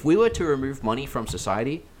 Like, if we were to remove money from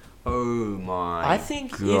society, oh my I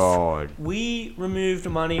think God. If we removed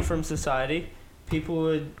money from society, people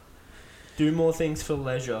would do more things for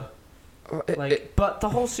leisure. But the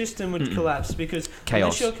whole system would collapse because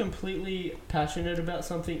unless you're completely passionate about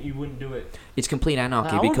something, you wouldn't do it. It's complete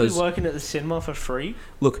anarchy I because... I would be working at the cinema for free.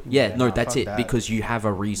 Look, that's it. Because you have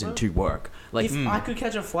a reason to work. Like, if I could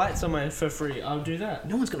catch a flight somewhere for free, I would do that.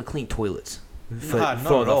 No one's going to clean toilets for not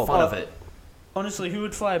the at all. fun of it. Honestly, who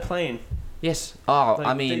would fly a plane? Yes. Oh, Like,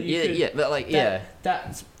 I mean, but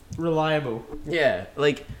That's reliable. Yeah,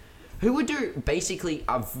 like... Who would do basically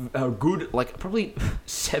a good, like, probably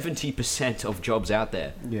 70% of jobs out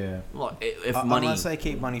there? Yeah. Like, if money... Unless they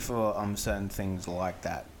keep money for certain things like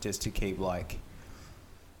that, just to keep, like,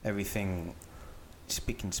 everything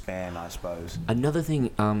spick and span, I suppose. Another thing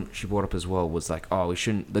she brought up as well was, like,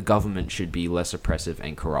 the government should be less oppressive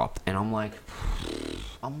and corrupt. And I'm like,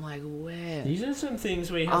 where? These are some things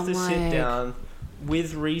where you have to sit down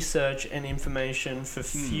with research and information for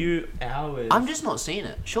few hours. I'm just not seeing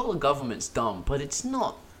it. Sure, the government's dumb, but it's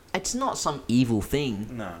not it's not some evil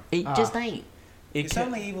thing. No. It just ain't. It's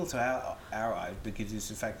only evil to our eyes because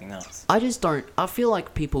it's affecting us. I just don't. I feel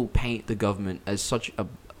like people paint the government as such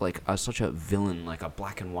a villain, like a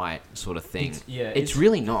black and white sort of thing. It's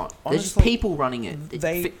really not. Honestly, there's just people running it.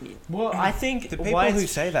 I think the people who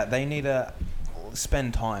say that, they need to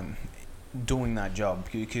spend time doing that job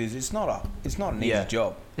because it's not an easy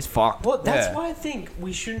job. It's fucked. Well, that's why I think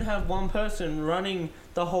we shouldn't have one person running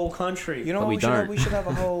the whole country. You know what we should have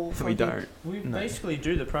a whole. We don't. We basically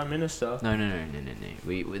do, the Prime Minister. No.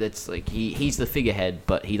 We that's like he's the figurehead,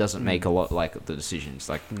 but he doesn't make a lot like the decisions.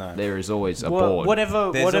 Like there is always a board.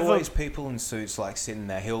 There's always people in suits like sitting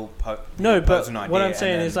there. But what I'm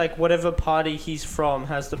saying is like whatever party he's from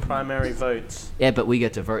has the primary votes. Yeah, but we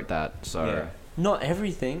get to vote that. So not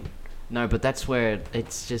everything. No, but that's where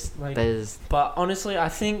it's just there's. But honestly, I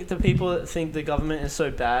think the people that think the government is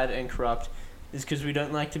so bad and corrupt is because we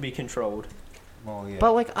don't like to be controlled. Well, yeah.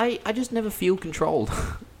 But like I just never feel controlled.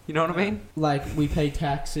 You know what I mean? Like we pay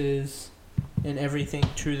taxes and everything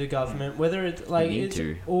to the government, whether it's like it's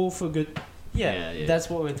all for good. Yeah, that's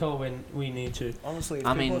what we're told when we need to. Honestly,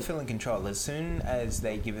 if people are feeling controlled, as soon as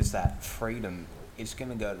they give us that freedom, it's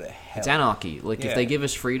gonna go to hell. It's anarchy. Like if they give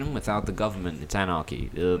us freedom without the government, it's anarchy.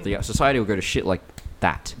 The society will go to shit like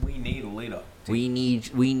that. We need a leader. We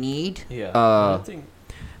need. Yeah.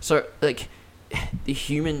 So like, the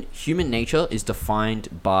human nature is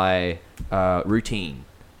defined by routine.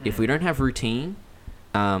 If we don't have routine,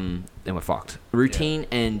 then we're fucked. Routine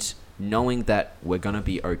and knowing that we're gonna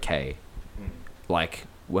be okay. Like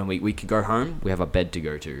when we could go home, we have a bed to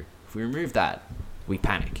go to. If we remove that, we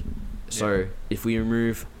panic. So if we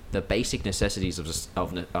remove the basic necessities of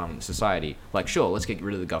society, like sure, let's get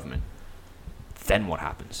rid of the government. Then what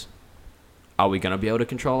happens? Are we gonna be able to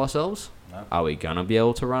control ourselves? No. Are we gonna be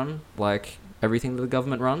able to run like everything that the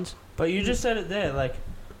government runs? But you just said it there, like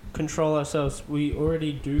control ourselves. We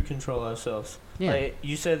already do control ourselves. Yeah. Like,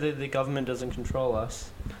 you said that the government doesn't control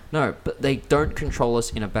us. No, but they don't control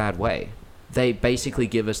us in a bad way. They basically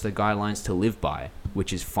give us the guidelines to live by,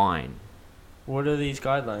 which is fine. What are these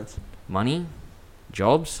guidelines? Money,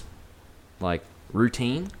 jobs, like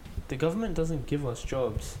routine. The government doesn't give us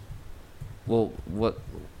jobs. Well, what?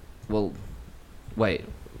 Well, wait.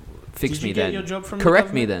 Fix me then. Did you get your job from Correct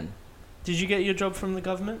the me then. Did you get your job from the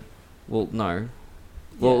government? Well, no.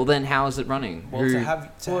 Well, then how is it running? Well, to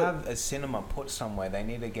have a cinema put somewhere, they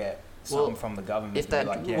need to get something from the government. If that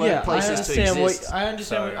workplaces to exist. I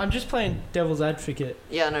understand. I'm just playing devil's advocate.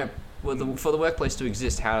 Yeah, no. Well, for the workplace to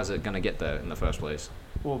exist, how is it going to get there in the first place?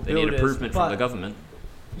 Well, they need improvement from the government.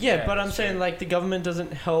 Yeah, but I'm saying like the government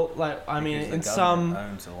doesn't help. Like I mean, in some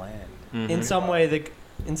owns the land. Mm-hmm.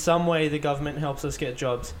 in some way the government helps us get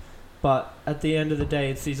jobs, but at the end of the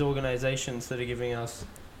day, it's these organizations that are giving us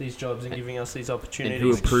these jobs and giving us these opportunities.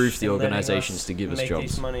 And who approves the organizations to give us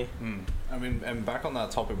jobs? Money. I mean, and back on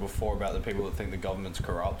that topic before about the people that think the government's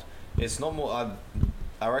corrupt, it's not more.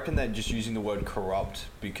 I reckon they're just using the word corrupt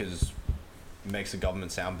because it makes the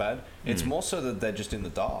government sound bad. It's more so that they're just in the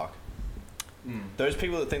dark. Those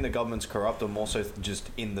people that think the government's corrupt are more so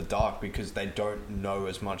just in the dark because they don't know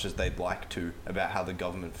as much as they'd like to about how the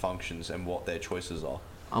government functions and what their choices are.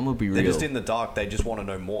 I'm gonna be real. They're just in the dark. They just want to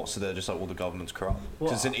know more, so they're just like, well, the government's corrupt.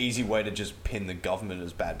 Because it's an easy way to just pin the government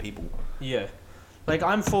as bad people. Yeah. Like,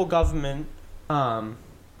 I'm for government, and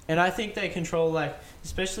I think they control, like,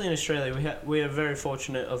 especially in Australia, we are very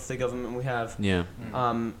fortunate of the government we have. Yeah.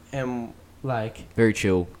 And, like... Very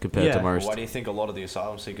chill compared to most. Why do you think a lot of the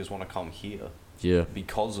asylum seekers want to come here? Yeah.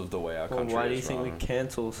 Because of the way our country is. Why do you think we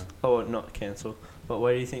cancel... Oh, not cancel. But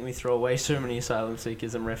why do you think we throw away so many asylum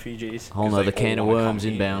seekers and refugees? Whole nother can of worms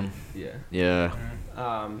inbound. Yeah. Yeah.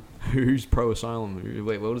 Who's pro-asylum?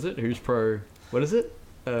 Wait, what is it? Who's pro... What is it?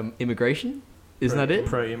 Immigration? Isn't that it?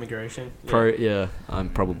 Pro-immigration. Yeah. I'm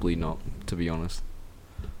probably not, to be honest.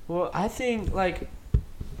 Well, I think, like...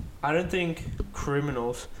 I don't think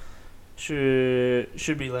criminals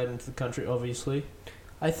should be let into the country, obviously.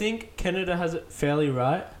 I think Canada has it fairly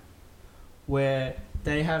right, where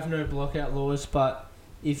they have no blockout laws, but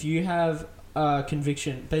if you have a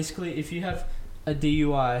conviction, basically if you have a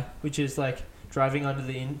DUI, which is like driving under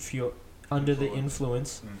the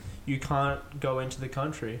influence, you can't go into the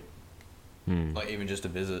country. Like even just to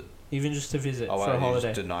visit? Even just to visit for a holiday.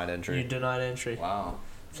 You're denied entry? You're denied entry. Wow.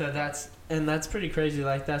 So that's pretty crazy.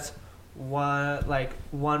 Like that's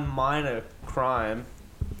one minor crime,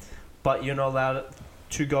 but you're not allowed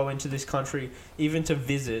to go into this country, even to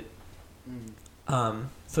visit,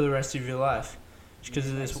 for the rest of your life, because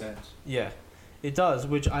of this. Sense. Yeah, it does.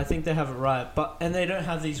 Which I think they have it right, and they don't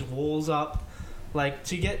have these walls up. Like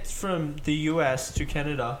to get from the US to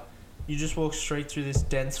Canada, you just walk straight through this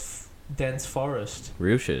dense forest.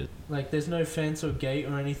 Real shit. Like, there's no fence or gate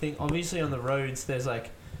or anything. Obviously, on the roads, there's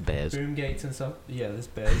like bears, boom gates and stuff. Yeah, there's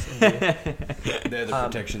bears. And they're the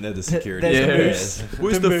protection. They're the security. There's the moose.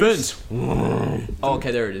 Where's the fence? Oh, okay,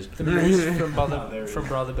 there it is. The moose from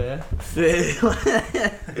Brother Bear.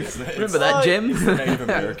 Remember that, Jim? It's the Native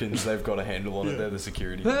Americans. They've got a handle on it. They're the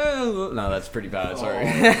security. No, that's pretty bad. Sorry.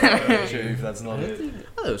 Chief, that's not it.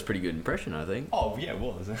 Oh, that was a pretty good impression, I think. Oh yeah, it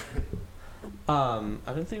was. I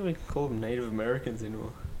don't think we can call them Native Americans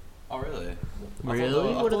anymore. Oh really?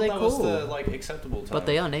 Really? What are they called? called? Was the, like, acceptable term. But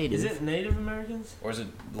they are native. Is it Native Americans? Or is it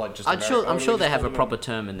like just? I'm sure they have a proper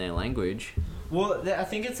term in their language. Well, I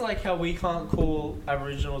think it's like how we can't call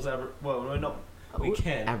Aboriginals well, we're not. We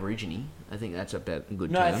can. Aborigine. I think that's a good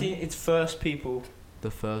term. No, I think it's first people.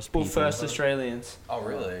 The first people. Or first Australians. Oh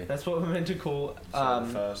really? That's what we're meant to call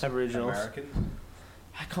first Aboriginals. Americans.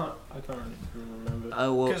 I can't remember.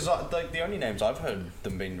 Oh well. Because like the only names I've heard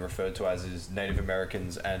them being referred to as is Native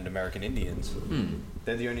Americans and American Indians.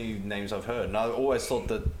 They're the only names I've heard, and I always thought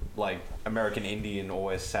that like American Indian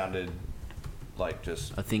always sounded like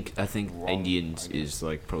just. I think wrong, Indians is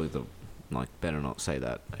like probably the better not say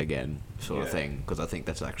that again sort of thing, because I think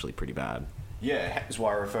that's actually pretty bad. Yeah, that's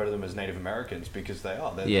why I refer to them as Native Americans, because they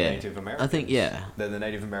are. They're the Native Americans. I think, they're the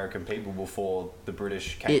Native American people before the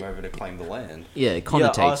British came over to claim the land. Yeah, it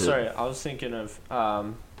connotates it. Sorry, I was thinking of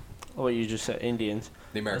what you just said, Indians.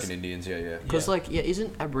 The American Indians, yeah. Because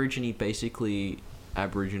isn't Aborigine basically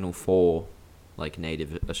Aboriginal for like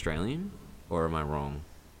Native Australian, or am I wrong?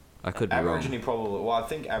 I could be wrong. Aborigine probably. Well, I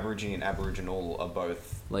think Aborigine and Aboriginal are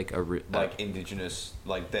both like indigenous,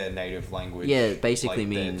 like their native language. Yeah, it basically like,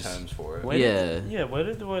 means their terms for it. Where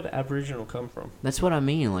did the word Aboriginal come from? That's what I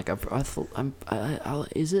mean. Like I thought,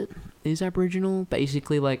 is Aboriginal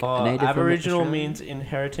basically like a Native Aboriginal means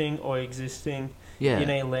inheriting or existing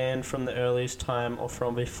in a land from the earliest time or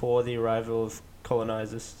from before the arrival of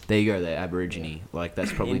colonizers. There you go, there, Aborigine. Like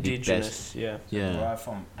that's probably indigenous, the best. So derived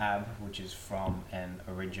from ab, which is from an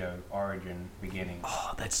origin, beginning.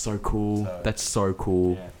 Oh, that's so cool. That's so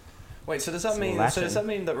cool. Yeah. Wait, so does that mean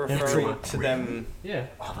that referring to them? Yeah.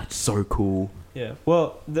 Oh, that's so cool. Yeah.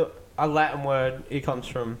 Well, a Latin word, it comes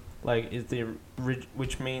from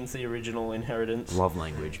which means the original inheritance. Love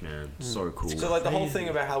language, man. So cool. So like the whole thing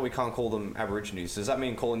about how we can't call them Aborigines, does that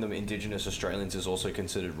mean calling them Indigenous Australians is also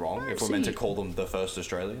considered wrong if we're meant to call them the first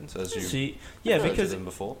Australians, as you referred to them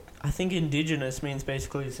before? I think Indigenous means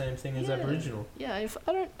basically the same thing as Aboriginal. Yeah, I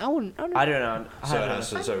don't know.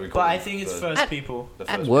 But I think it's first people.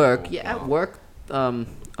 At work, at work,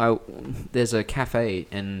 there's a cafe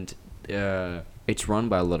and it's run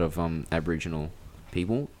by a lot of Aboriginal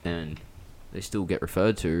people, and they still get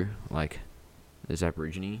referred to like as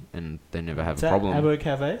Aborigine, and they never have a problem. Abo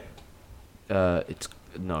Cafe? It's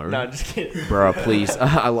no. No, just kidding. Bruh, please.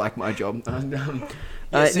 I like my job. See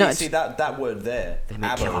that word there,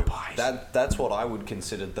 Abo, that's what I would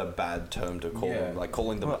consider the bad term to call them, like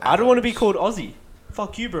calling them. I don't want to be called Aussie.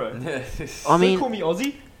 Fuck you, bro. I mean, don't call me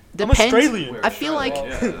Aussie. Depends. I'm Australian. I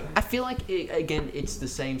feel like again, it's the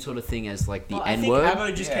same sort of thing as like the N word. I think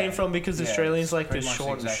Abo just came from because Australians like to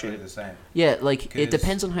shorten shit. The same. Yeah, like it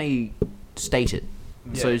depends on how you state it.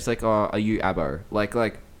 So it's like, oh, are you Abo?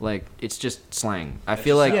 Like it's just slang. I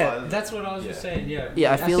feel like that's what I was just saying. Yeah.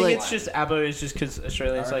 Yeah, I feel like it's just Abo is just because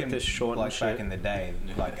Australians like to shorten shit. Back in the day,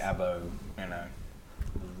 like Abo,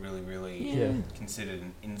 was really considered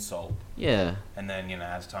an insult. Yeah. And then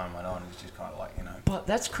as time went on, it's just kind of like But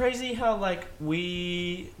that's crazy how like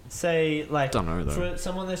we say like don't know, though. For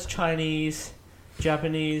someone that's Chinese,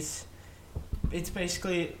 Japanese, it's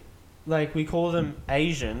basically like we call them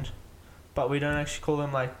Asian, but we don't actually call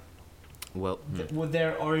them like with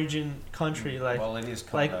their origin country. Like it is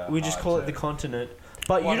like we just call it the continent.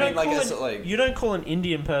 But you don't call an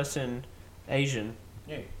Indian person Asian.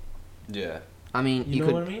 Yeah. I mean, you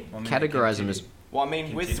could categorize them as. Well, I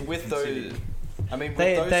mean, with those. I mean,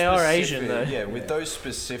 they are Asian though. Yeah, with those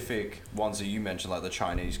specific ones that you mentioned, like the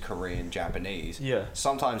Chinese, Korean, Japanese. Yeah.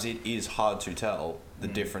 Sometimes it is hard to tell the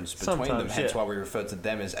difference between them. Hence why we refer to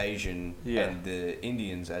them as Asian and the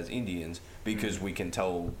Indians as Indians, because we can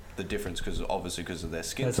tell the difference because of their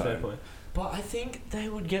skin tone. Fair point. But I think they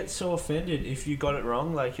would get so offended if you got it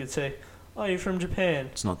wrong. Like you'd say, "Oh, you're from Japan."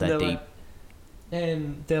 It's not that deep.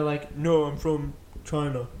 And they're like, "No, I'm from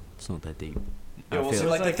China." It's not that deep. Yeah, well, so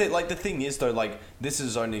the thing is though, like this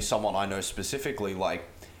is only someone I know specifically. Like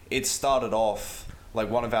it started off like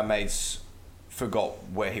one of our mates forgot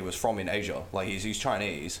where he was from in Asia. Like he's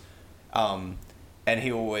Chinese, and he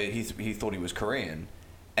thought he was Korean,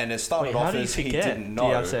 and it started off as he didn't know. Did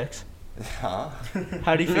you have sex? Huh?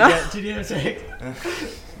 How do you forget? Did you have sex?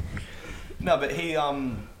 No, but he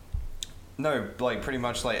no, like pretty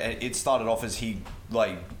much like it started off as he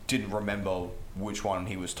like didn't remember which one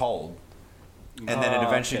he was told, and then it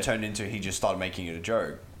eventually turned into he just started making it a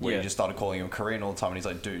joke where he just started calling him Korean all the time, and he's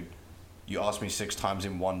like, dude, you asked me 6 times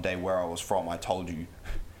in one day where I was from. I told you.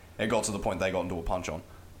 It got to the point they got into a punch on.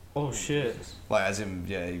 Oh shit! Like as in,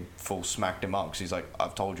 he full smacked him up because he's like,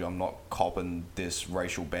 I've told you I'm not copping this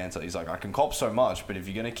racial banter. He's like, I can cop so much, but if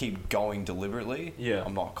you're gonna keep going deliberately,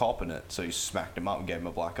 I'm not copping it. So he smacked him up and gave him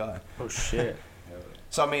a black eye. Oh shit!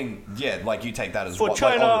 So I mean, like you take that as for one,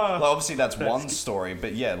 China. Like, obviously that's one story,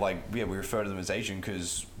 but we refer to them as Asian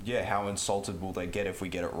because how insulted will they get if we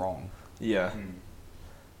get it wrong? Yeah.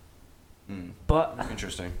 But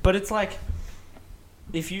interesting. But it's like,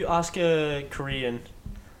 if you ask a Korean,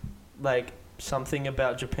 like something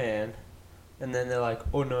about Japan, and then they're like,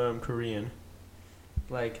 "Oh no, I'm Korean,"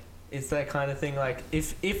 like it's that kind of thing. Like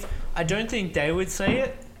if I don't think they would say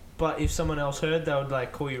it, but if someone else heard, they would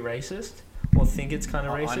like call you racist or think it's kind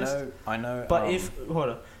of racist. I know. But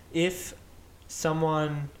if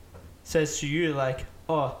someone says to you like,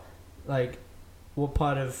 "Oh, like, what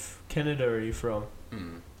part of Canada are you from?"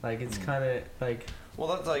 Like it's kind of like. Well,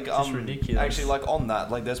 that's like just ridiculous. Actually, like on that,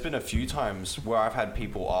 like there's been a few times where I've had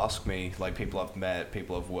people ask me, like people I've met,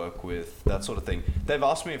 people I've worked with, that sort of thing. They've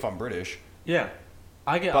asked me if I'm British. Yeah,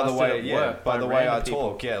 I get by asked the way, at work by the way I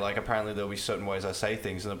people. talk. Yeah, like apparently there'll be certain ways I say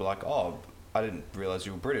things, and they'll be like, "Oh, I didn't realize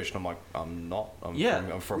you were British," and I'm like, "I'm not.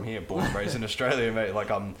 I'm from here, born and raised in Australia, mate. Like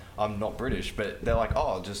I'm not British." But they're like,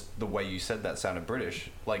 "Oh, just the way you said that sounded British."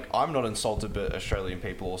 Like I'm not insulted, but Australian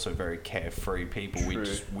people are also very carefree people. True.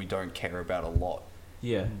 We don't care about a lot.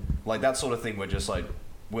 Yeah. Like that sort of thing, we're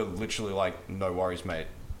literally like, no worries, mate.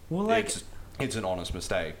 Well, like it's an honest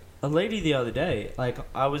mistake. A lady the other day, like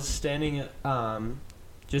I was standing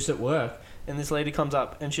just at work, and this lady comes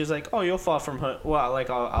up and she's like, "Oh, you're far from home." Well, like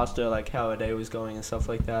I asked her like how her day was going and stuff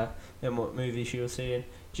like that, and what movie she was seeing.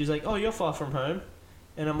 She's like, "Oh, you're far from home,"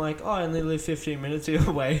 and I'm like, "Oh, I only live 15 minutes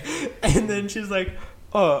away," and then she's like,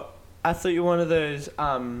 "Oh, I thought you were one of those."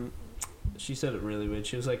 She said it really weird.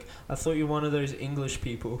 She was like, "I thought you were one of those English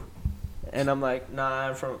people," and I'm like, "Nah,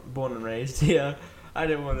 I'm born and raised here." I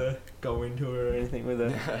didn't want to go into her or anything with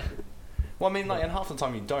her. Well, I mean, like, and half the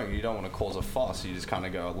time you don't want to cause a fuss. You just kind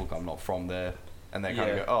of go, "Look, I'm not from there," and they kind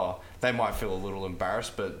of go, "Oh," they might feel a little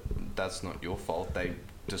embarrassed, but that's not your fault. They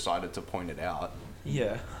decided to point it out.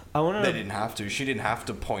 Yeah, They didn't have to. She didn't have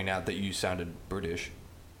to point out that you sounded British.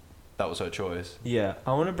 That was her choice. Yeah,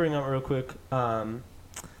 I want to bring up real quick.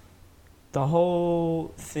 The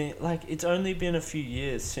whole thing, like, it's only been a few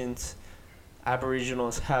years since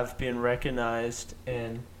Aboriginals have been recognised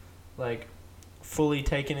and, like, fully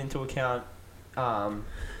taken into account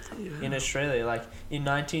in Australia. Like, in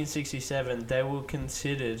 1967, they were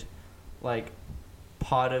considered, like,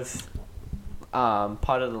 part of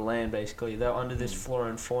the land, basically. They were under this Flora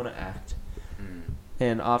and Fauna Act.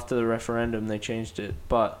 And after the referendum, they changed it.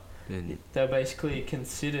 But they're basically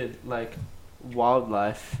considered, like,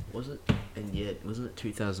 wildlife. Was wasn't it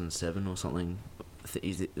 2007 or something?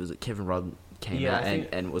 Was it Kevin Rudd came out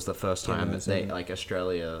and it was the first time that they, like,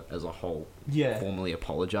 Australia as a whole formally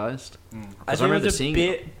apologised? I think it was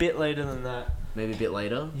a bit later than that. Maybe a bit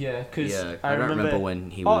later? Yeah, because I don't remember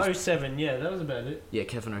when he was... 07, yeah, that was about it. Yeah,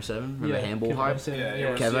 Kevin 07, remember Handball Hype?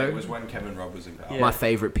 It was when Kevin Rudd was in power. My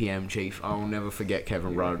favourite PM chief. I will never forget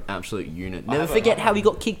Kevin Rudd, absolute unit. Never forget how he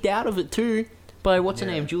got kicked out of it too, by what's her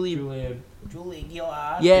name? Julie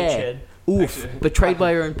Gillard. Yeah. Oof, betrayed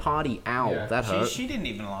by her own party. Ow, that hurt. She didn't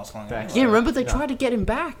even last long. Yeah, remember they tried to get him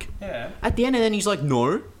back? Yeah. At the end, and then he's like,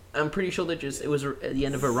 no. I'm pretty sure it was at the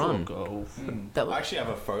end of her run. I actually have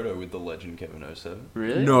a photo with the legend Kevin 07.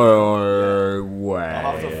 Really? No way.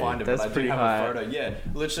 I'll have to find it, That's but I pretty do have high. a photo. Yeah,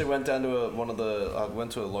 literally went down to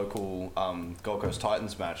went to a local Gold Coast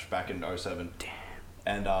Titans match back in 07. Damn.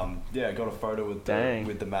 And got a photo with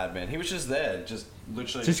the Madman. He was just there, just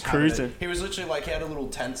cruising. He was literally like, he had a little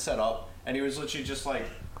tent set up, and he was literally just like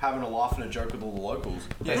having a laugh and a joke with all the locals.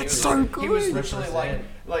 Yeah, that's so good. He was literally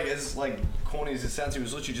like as like corny as it sounds, he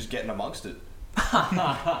was literally just getting amongst it.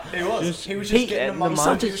 He was just getting amongst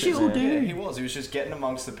such a chill dude. Yeah, he was just getting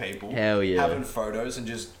amongst the people. Hell yeah. Having photos and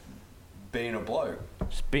just being a bloke.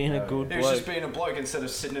 Just being a good bloke. He was just being a bloke instead of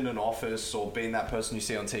sitting in an office or being that person you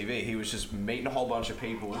see on TV. He was just meeting a whole bunch of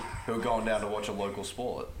people who were going down to watch a local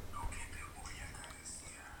sport.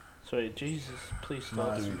 Sorry, Jesus, please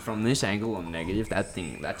stop. From this angle on negative,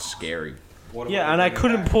 that's scary. Yeah, and I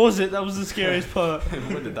couldn't pause it. That was the scariest part.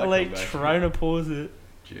 When did that I like come back? trying to pause it.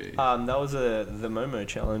 Jeez. That was the Momo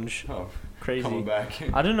challenge. Oh, crazy. coming back.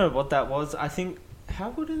 I don't know what that was. I think,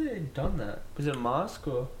 how would have they done that? Was it a mask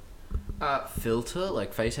or? filter,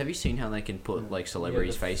 like face. Have you seen how they can put like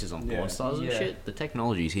celebrities' faces on porn stars and shit? The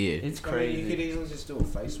technology's here. It's crazy. You could easily just do a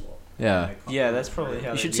face swap. Yeah. Yeah, that's probably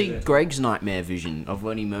how you should see Greg's nightmare vision of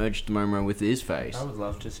when he merged Momo with his face. I would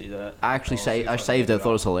love to see that. I actually I saved it. I thought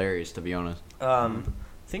it was hilarious, to be honest. I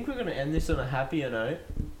think we're gonna end this on a happier note.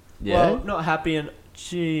 Yeah. Well, not happy and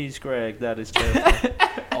jeez, Greg, that is terrible.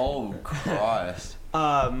 Oh Christ!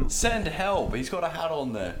 Send help. He's got a hat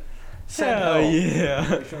on there. Send Hell help.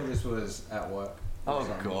 yeah. I'm sure this was at work. Oh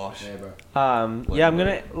gosh. Yeah, bro. Yeah, I'm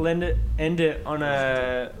gonna end it on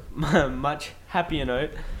a much happier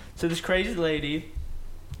note. So this crazy lady,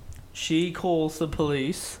 she calls the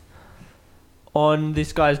police on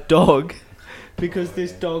this guy's dog because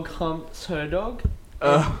this dog humps her dog.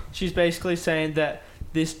 She's basically saying that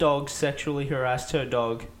this dog sexually harassed her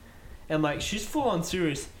dog, and like she's full on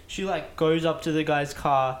serious. She like goes up to the guy's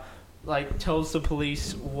car, like tells the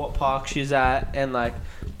police what park she's at, and like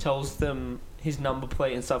tells them his number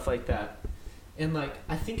plate and stuff like that. And like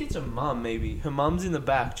I think it's her mum, maybe her mum's in the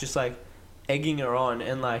back just like egging her on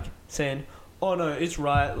and like saying, oh no, it's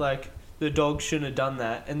right, like the dog shouldn't have done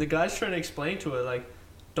that. And the guy's trying to explain to her like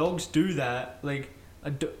dogs do that, like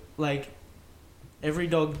like every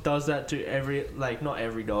dog does that to every, like not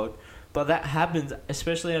every dog, but that happens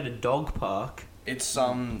especially at a dog park. It's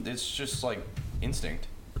just like instinct.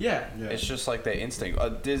 Yeah. It's just like their instinct.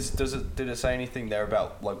 Did it say anything there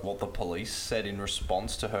about like what the police said in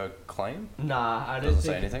response to her claim? Nah, I don't. Doesn't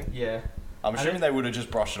say anything. Yeah. I'm assuming they would have just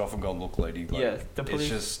brushed it off and gone, look, lady. Like, yeah, the police. It's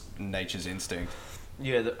just nature's instinct.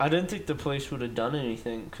 Yeah, I don't think the police would have done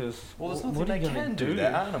anything because. Well, there's nothing they can do.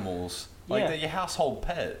 They're animals. Like they're your household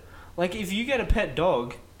pet. Like if you get a pet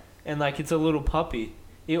dog, and like it's a little puppy,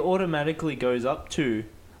 it automatically goes up to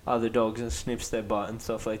other dogs and sniffs their butt and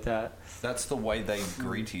stuff like that. That's the way they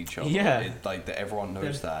greet each other. Yeah. Everyone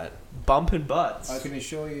knows that. Bumping butts. I can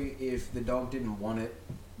assure you, if the dog didn't want it,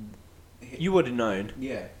 you would have known.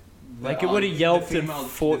 Yeah. Like it would have yelped and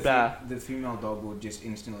fought back. The female dog would just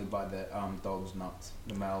instantly bite the dog's nuts.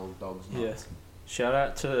 The male dog's nuts. Yeah. Shout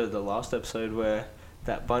out to the last episode where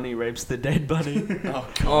that bunny rapes the dead bunny.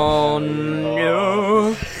 Oh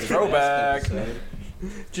no! Throwback.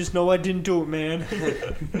 Just know I didn't do it, man.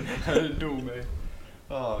 I didn't do it, man.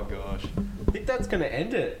 Oh gosh. I think that's gonna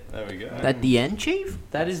end it. There we go. That the end, Chief?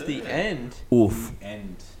 That is the end. Oof.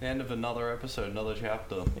 End of another episode, another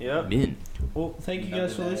chapter. Yep. Min. Well, thank you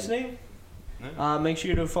guys for listening. Yeah. Make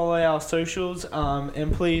sure to follow our socials,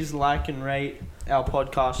 and please like and rate our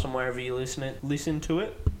podcast on wherever you listen to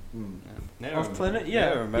it. Off planet,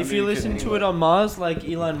 if you listen to it on Mars, like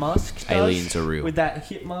Elon Musk does, Aliens are real. with that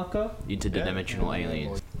hit marker. Interdimensional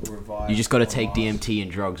aliens. You just got to take DMT and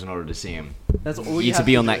drugs in order to see them. That's all You need to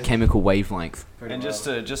be on that chemical wavelength. And just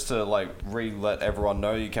to like let everyone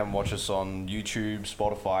know, you can watch us on YouTube,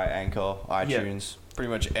 Spotify, Anchor, iTunes. Pretty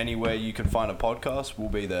much anywhere you can find a podcast, we'll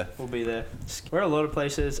be there. We'll be there. We're at a lot of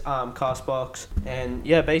places, Castbox, and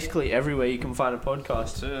yeah, basically everywhere you can find a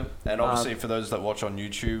podcast. That's it. And obviously for those that watch on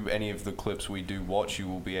YouTube, any of the clips we do watch, you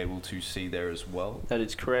will be able to see there as well. That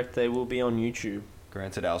is correct. They will be on YouTube.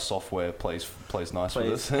 Granted, our software plays nice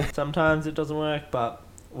with us. Sometimes it doesn't work, but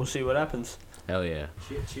we'll see what happens. Hell yeah.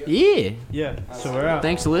 Cheers. Yeah. Yeah. So we're out.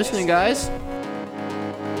 Thanks for listening, guys.